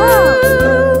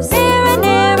choose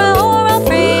marinara or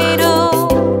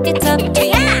Alfredo. It's up to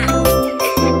you.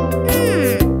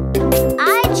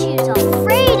 I choose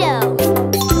Alfredo.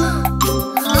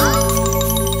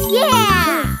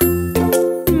 Yeah.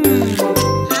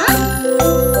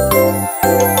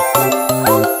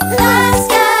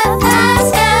 Pasta,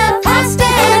 pasta, pasta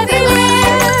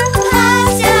everywhere.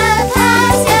 Pasta,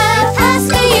 pasta,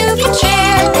 pasta you can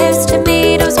share. There's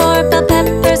tomatoes or bell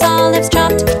peppers, olives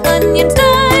chopped, onions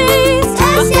diced.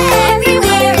 Pasta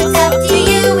everywhere. It's up to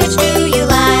you. Which do you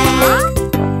like?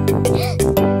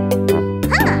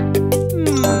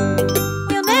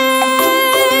 We'll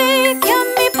make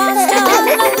yummy pasta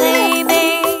a la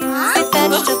Playmates with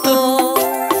vegetables.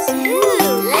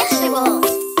 Vegetables.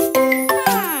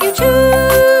 You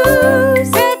choose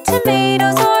red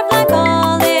tomatoes or black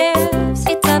olives.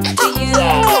 It's up to you.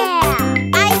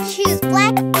 Yeah. I choose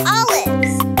black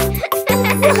olives.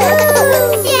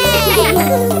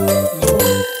 Yay!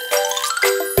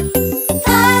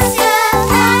 Pasta,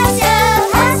 pasta,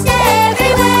 pasta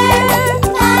everywhere.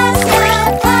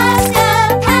 Pasta, pasta,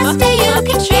 pasta you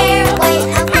can share. White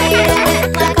Alfredo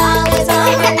with black olives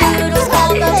on our noodles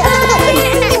called bow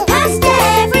ties. Pasta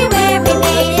everywhere. We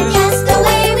made it just the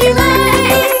way we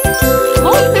like.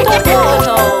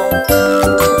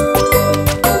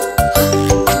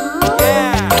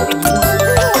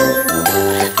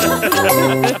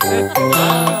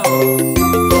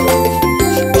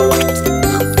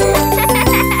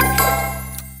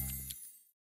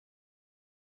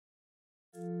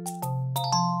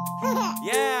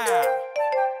 Yeah.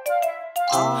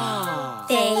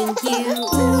 Thank you,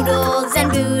 oodles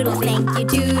and boodles. Thank you,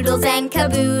 doodles and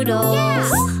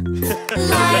caboodles.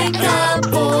 Like a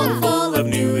bowl full of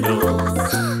noodles,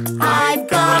 I've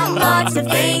got lots of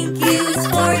thank yous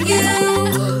for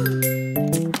you.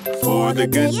 For For the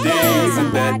good days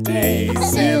and bad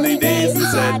days, silly days and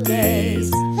sad days,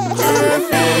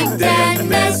 perfect and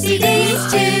messy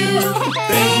days too.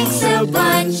 Thanks a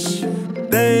bunch.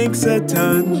 Thanks a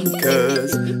ton,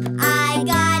 'cause I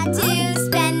got to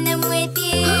spend them with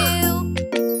you.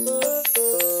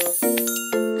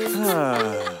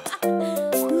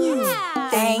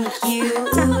 Thank you,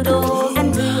 oodles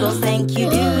and doodles. Thank you,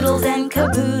 doodles and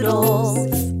caboodles.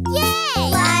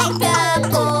 Yay! Like a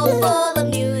bowl full of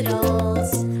noodles.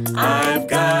 I've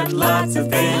got lots of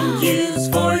thank yous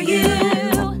for you.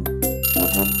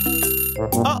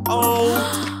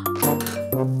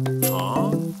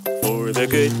 For the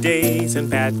good days and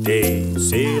bad days,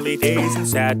 silly days and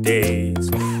sad days,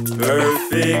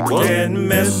 perfect and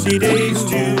messy days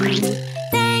too.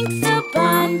 Thanks a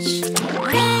bunch.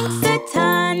 Thanks a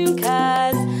ton,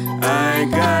 'cause I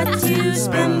got to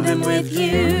spend them with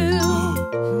you.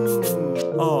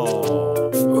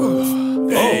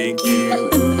 Thank you,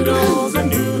 oodles and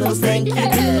noodles. Thank you,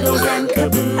 doodles and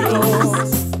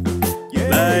caboodles.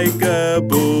 Like a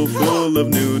bowl full of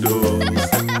noodles.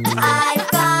 I've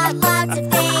got lots of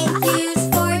thank yous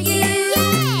for you.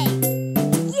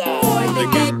 Yay! For the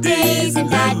good days and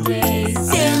bad days,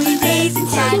 silly days and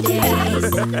sad days,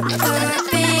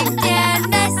 perfect and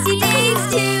messy days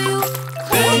too.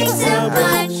 Thanks a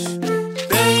bunch,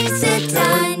 thanks a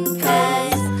ton,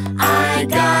 'cause I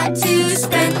got to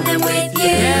spend them with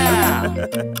you.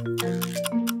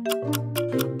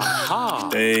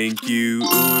 Thank you,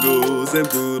 oodles and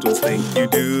poodles. Thank you,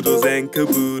 doodles and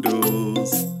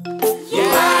caboodles.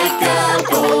 Like a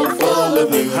bowl full of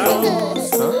noodles.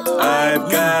 I've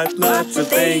got lots of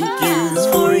thank yous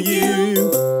for you.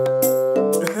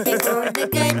 Thanks for the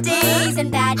good days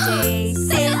and bad days,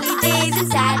 silly days and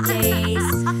sad days,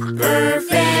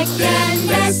 perfect and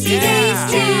messy days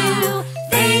too.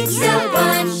 Thanks a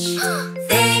bunch,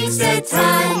 thanks a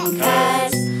ton,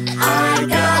 'cause I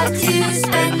got to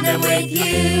spend them with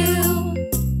you.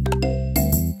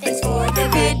 Thanks for the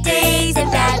good days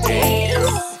and bad days.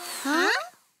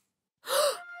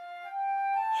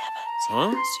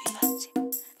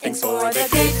 Thanks for the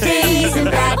good days and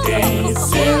bad days,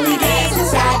 silly days and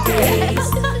sad days,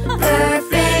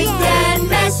 perfect and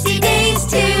messy days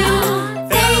too.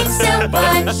 Thanks a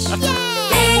bunch,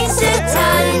 thanks a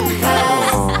ton,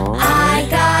 'cause I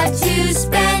got to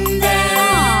spend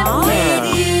them with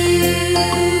you.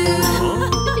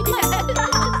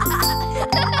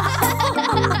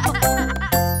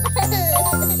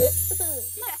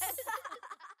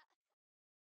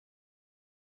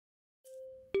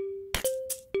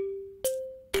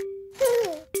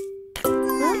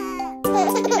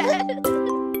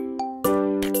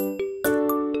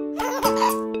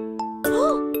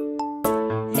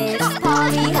 Miss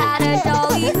Polly had a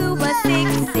dolly who was sick,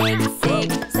 sick, sick.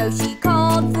 So she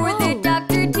called for the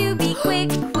doctor to be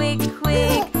quick, quick,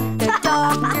 quick. The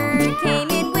doctor came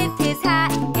in with his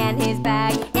hat and his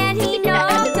bag, and he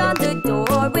knocked on the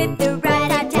door with the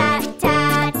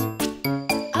rat-a-tat-tat.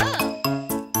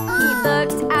 He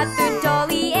looked at the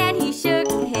dolly and he shook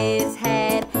his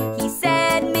head. He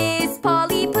said, Miss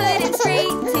Polly, put him straight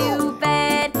to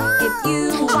bed. If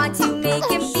you want to make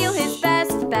him feel his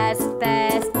best, best,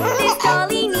 best, this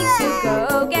dolly needs to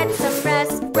go get some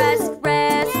rest, rest,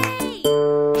 rest.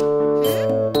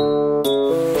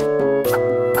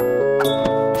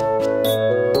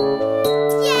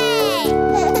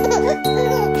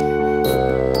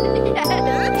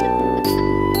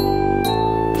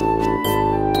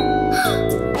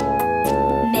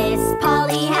 Miss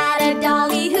Polly had a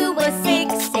dolly who was sick,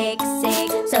 sick, sick.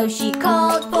 So she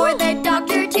called for the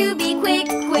doctor to be quick,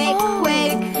 quick,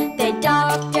 quick. The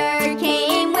doctor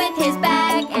came with his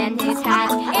bag and his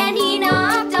hat, and he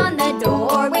knocked on the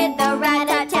door with the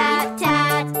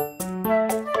rat-a-tat-tat.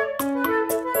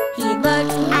 He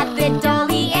looked at the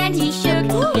dolly and he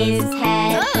shook his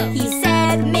head. He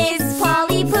said, Miss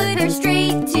Polly, put her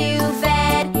straight to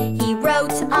bed. He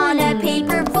wrote on a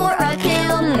paper for a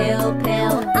pill, pill,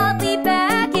 pill. I'll be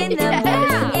back in the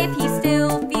morning if he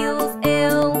still feels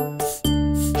ill.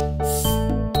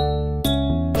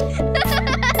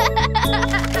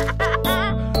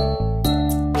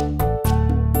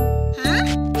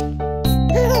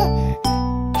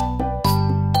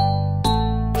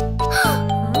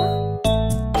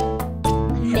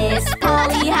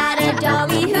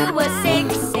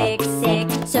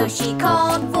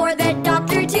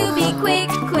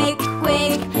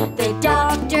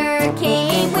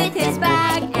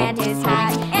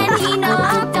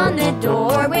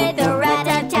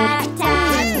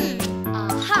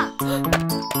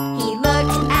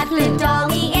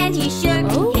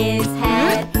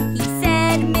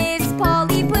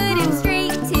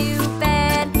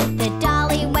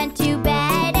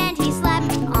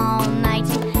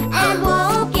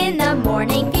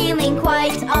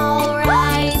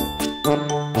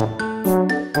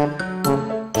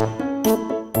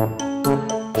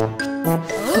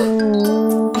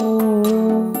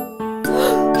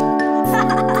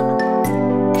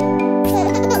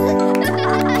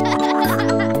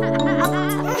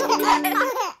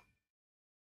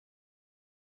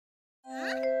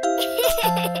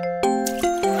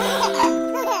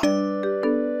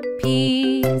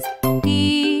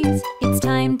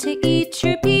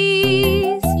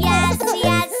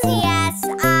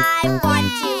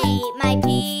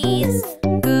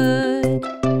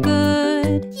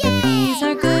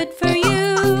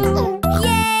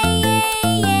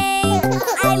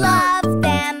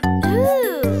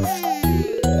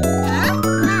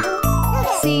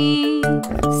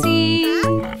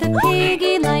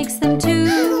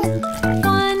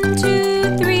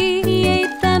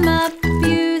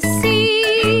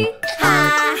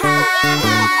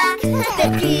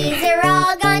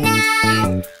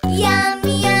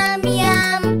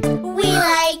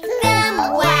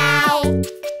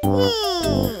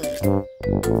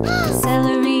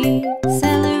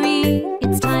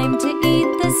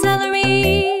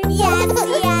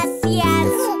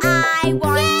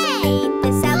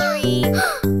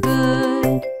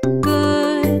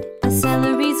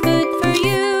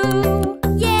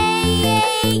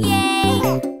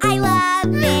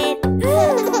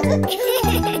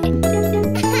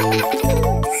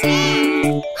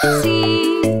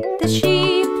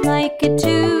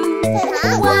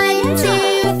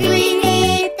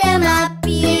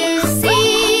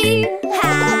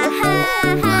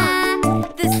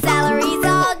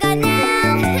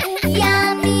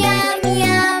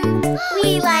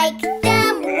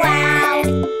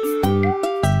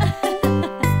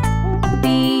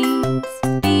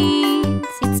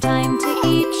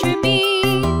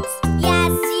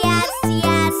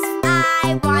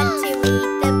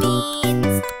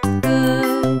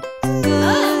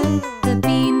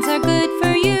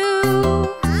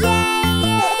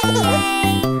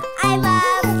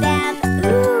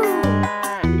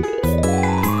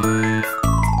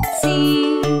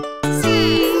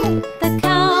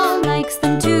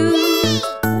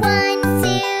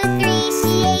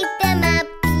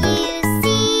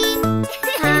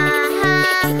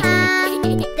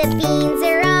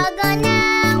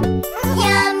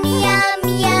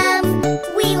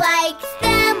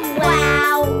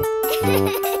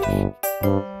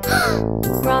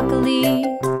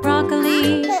 broccoli,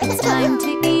 broccoli. It's time to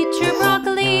eat your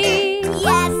broccoli.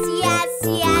 Yes, yes,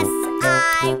 yes,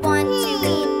 I want to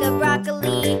eat the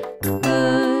broccoli.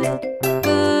 Good,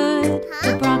 good.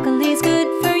 The broccoli's good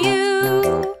for you.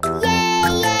 Yay,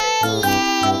 yay,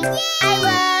 yay! I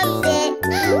love it.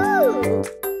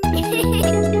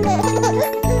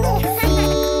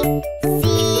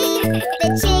 See, the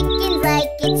chickens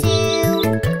like it too.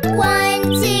 1,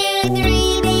 2,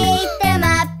 3, they ate them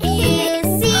up. You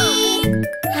see,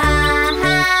 ha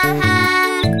ha ha.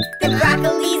 The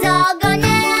broccoli's all gone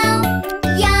now.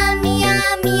 Yum,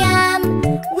 yum, yum.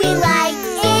 We like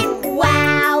it.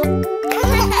 Wow.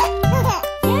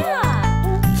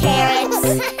 Carrots,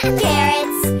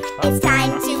 carrots, it's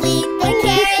time to eat the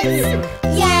carrots.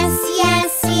 Yes,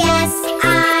 yes, yes, I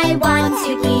want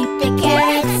to eat the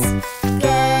carrots.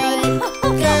 Good,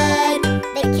 good,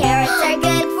 the carrots are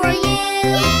good for you.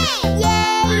 Yay,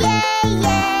 yay,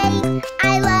 yay, I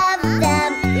love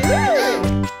them.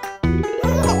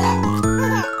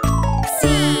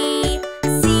 See,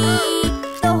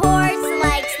 the horse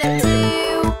likes them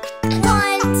too.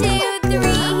 1, 2, 3,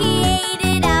 he ate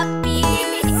it up.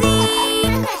 You see,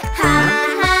 ha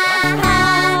ha ha.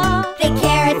 The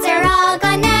carrots are all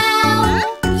gone now.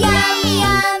 Yum,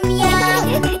 yum,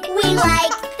 yum. We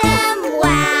like them.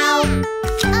 Wow.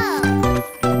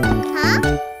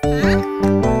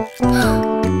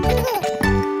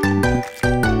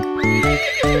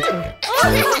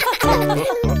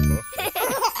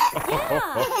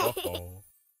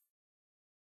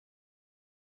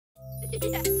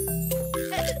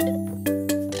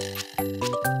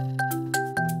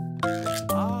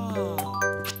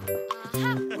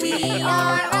 We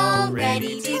are all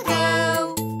ready to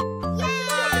go.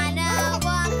 On a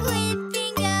walk with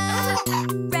Bingo.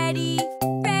 Ready,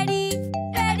 ready,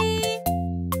 ready.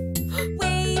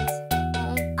 Wait,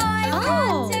 I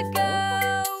want to go.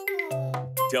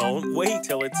 Don't wait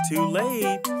till it's too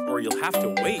late, or you'll have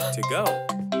to wait to go.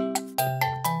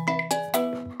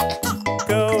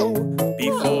 Go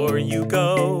before you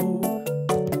go.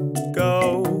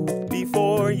 Go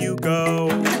before you go.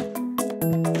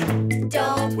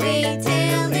 Don't wait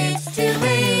till it's too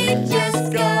late.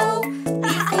 Just go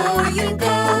before you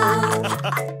go.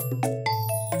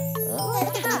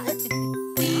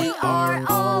 We are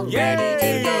all ready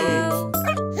to go.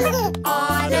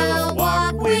 On a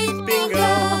walk with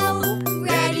Bingo.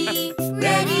 Ready,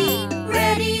 ready,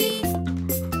 ready.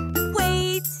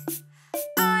 Wait,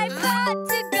 I've got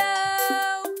to go.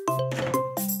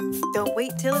 Don't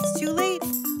wait till it's too late,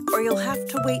 or you'll have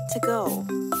to wait to go.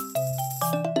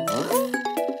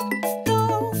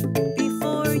 Go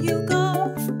before you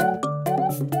go.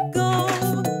 Go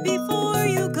before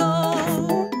you go.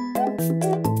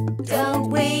 Don't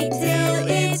wait till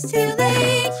it's too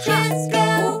late. Just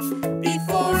go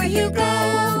before you go.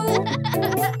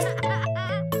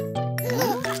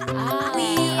 We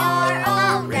are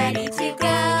all ready to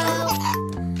go.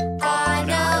 On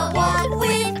a walk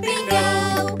with Bingo.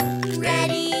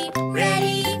 Ready,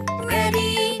 ready,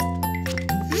 ready.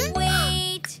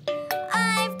 Wait,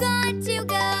 I've got to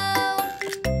go.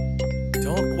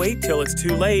 Don't wait till it's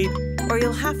too late. Or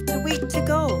you'll have to wait to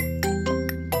go.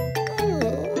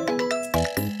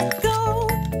 Go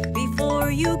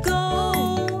before you go.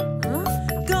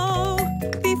 Go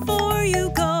before you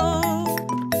go.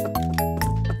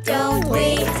 Don't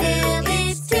wait till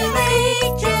it's too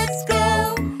late. Just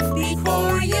go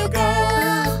before you go.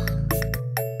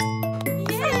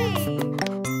 Yay!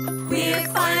 We're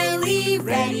finally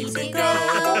ready to go.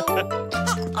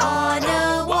 On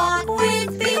a walk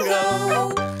with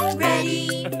Bingo.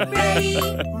 Ready, ready,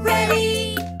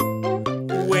 ready.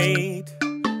 Wait,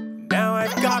 now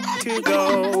I've got to go.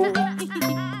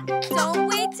 Don't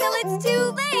wait till it's too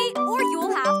late, or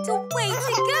you'll have to wait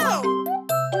to go.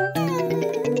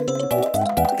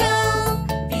 Go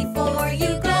before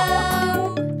you go.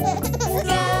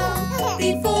 Go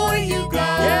before you go.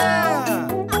 Yeah!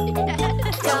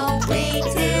 Don't wait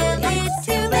till it's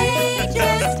too late.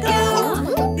 Just go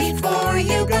before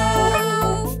you go.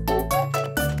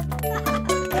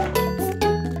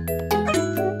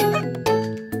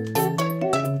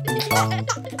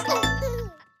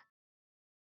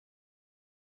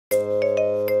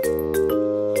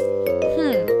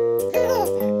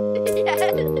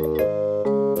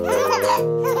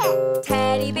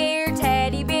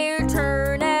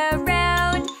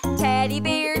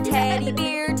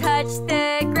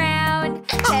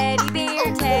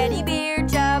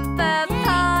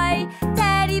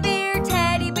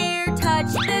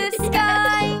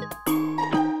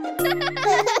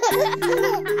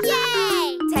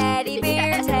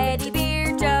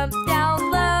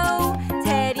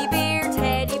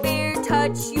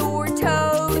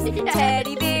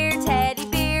 Teddy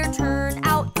bear, turn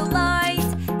out the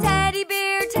lights. Teddy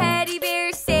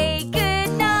bear, say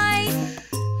goodnight.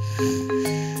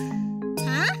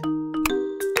 Huh?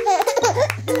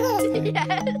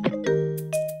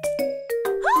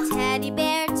 Teddy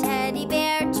bear,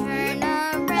 turn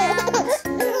around.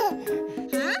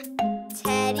 Huh?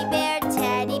 Teddy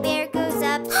bear goes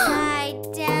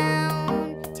upside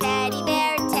down. Teddy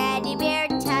bear,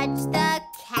 touch the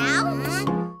couch.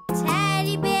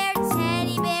 Teddy bear,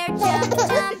 jump,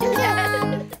 jump,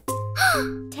 jump.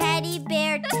 Teddy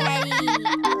bear,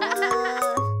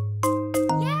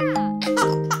 yeah.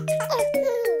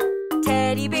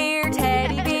 Teddy bear,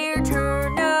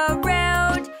 turn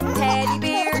around.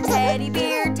 Teddy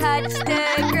bear, touch the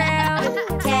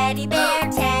ground. Teddy bear,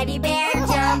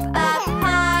 jump up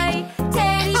high.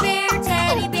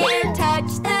 Teddy bear,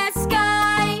 touch the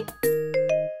sky.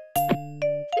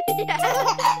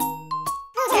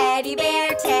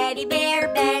 Teddy bear,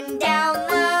 bend down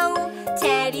low.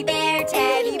 Teddy bear,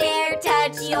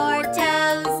 touch your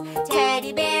toes.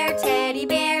 Teddy bear,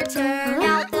 turn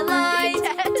out the lights.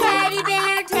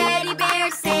 Teddy bear,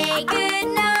 say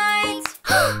goodnight.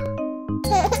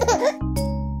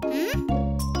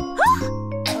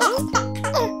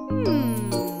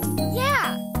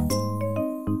 Yeah.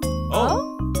 Oh?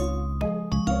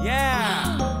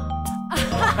 Yeah!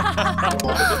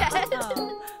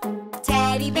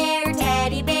 Teddy bear,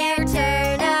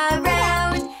 turn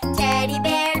around. Teddy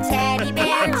bear,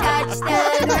 touch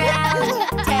the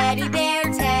ground. Teddy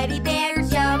bear,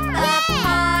 jump up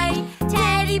high.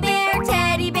 Teddy bear,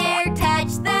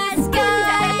 touch the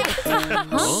sky.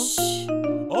 Oh!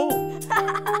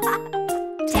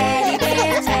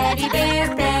 Teddy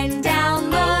bear, bend down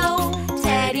low.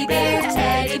 Teddy bear,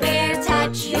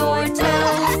 touch your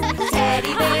toes.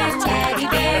 Teddy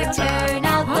bear, turn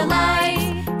out the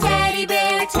light. Teddy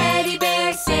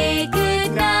bear, say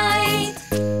goodnight.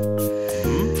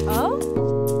 Oh?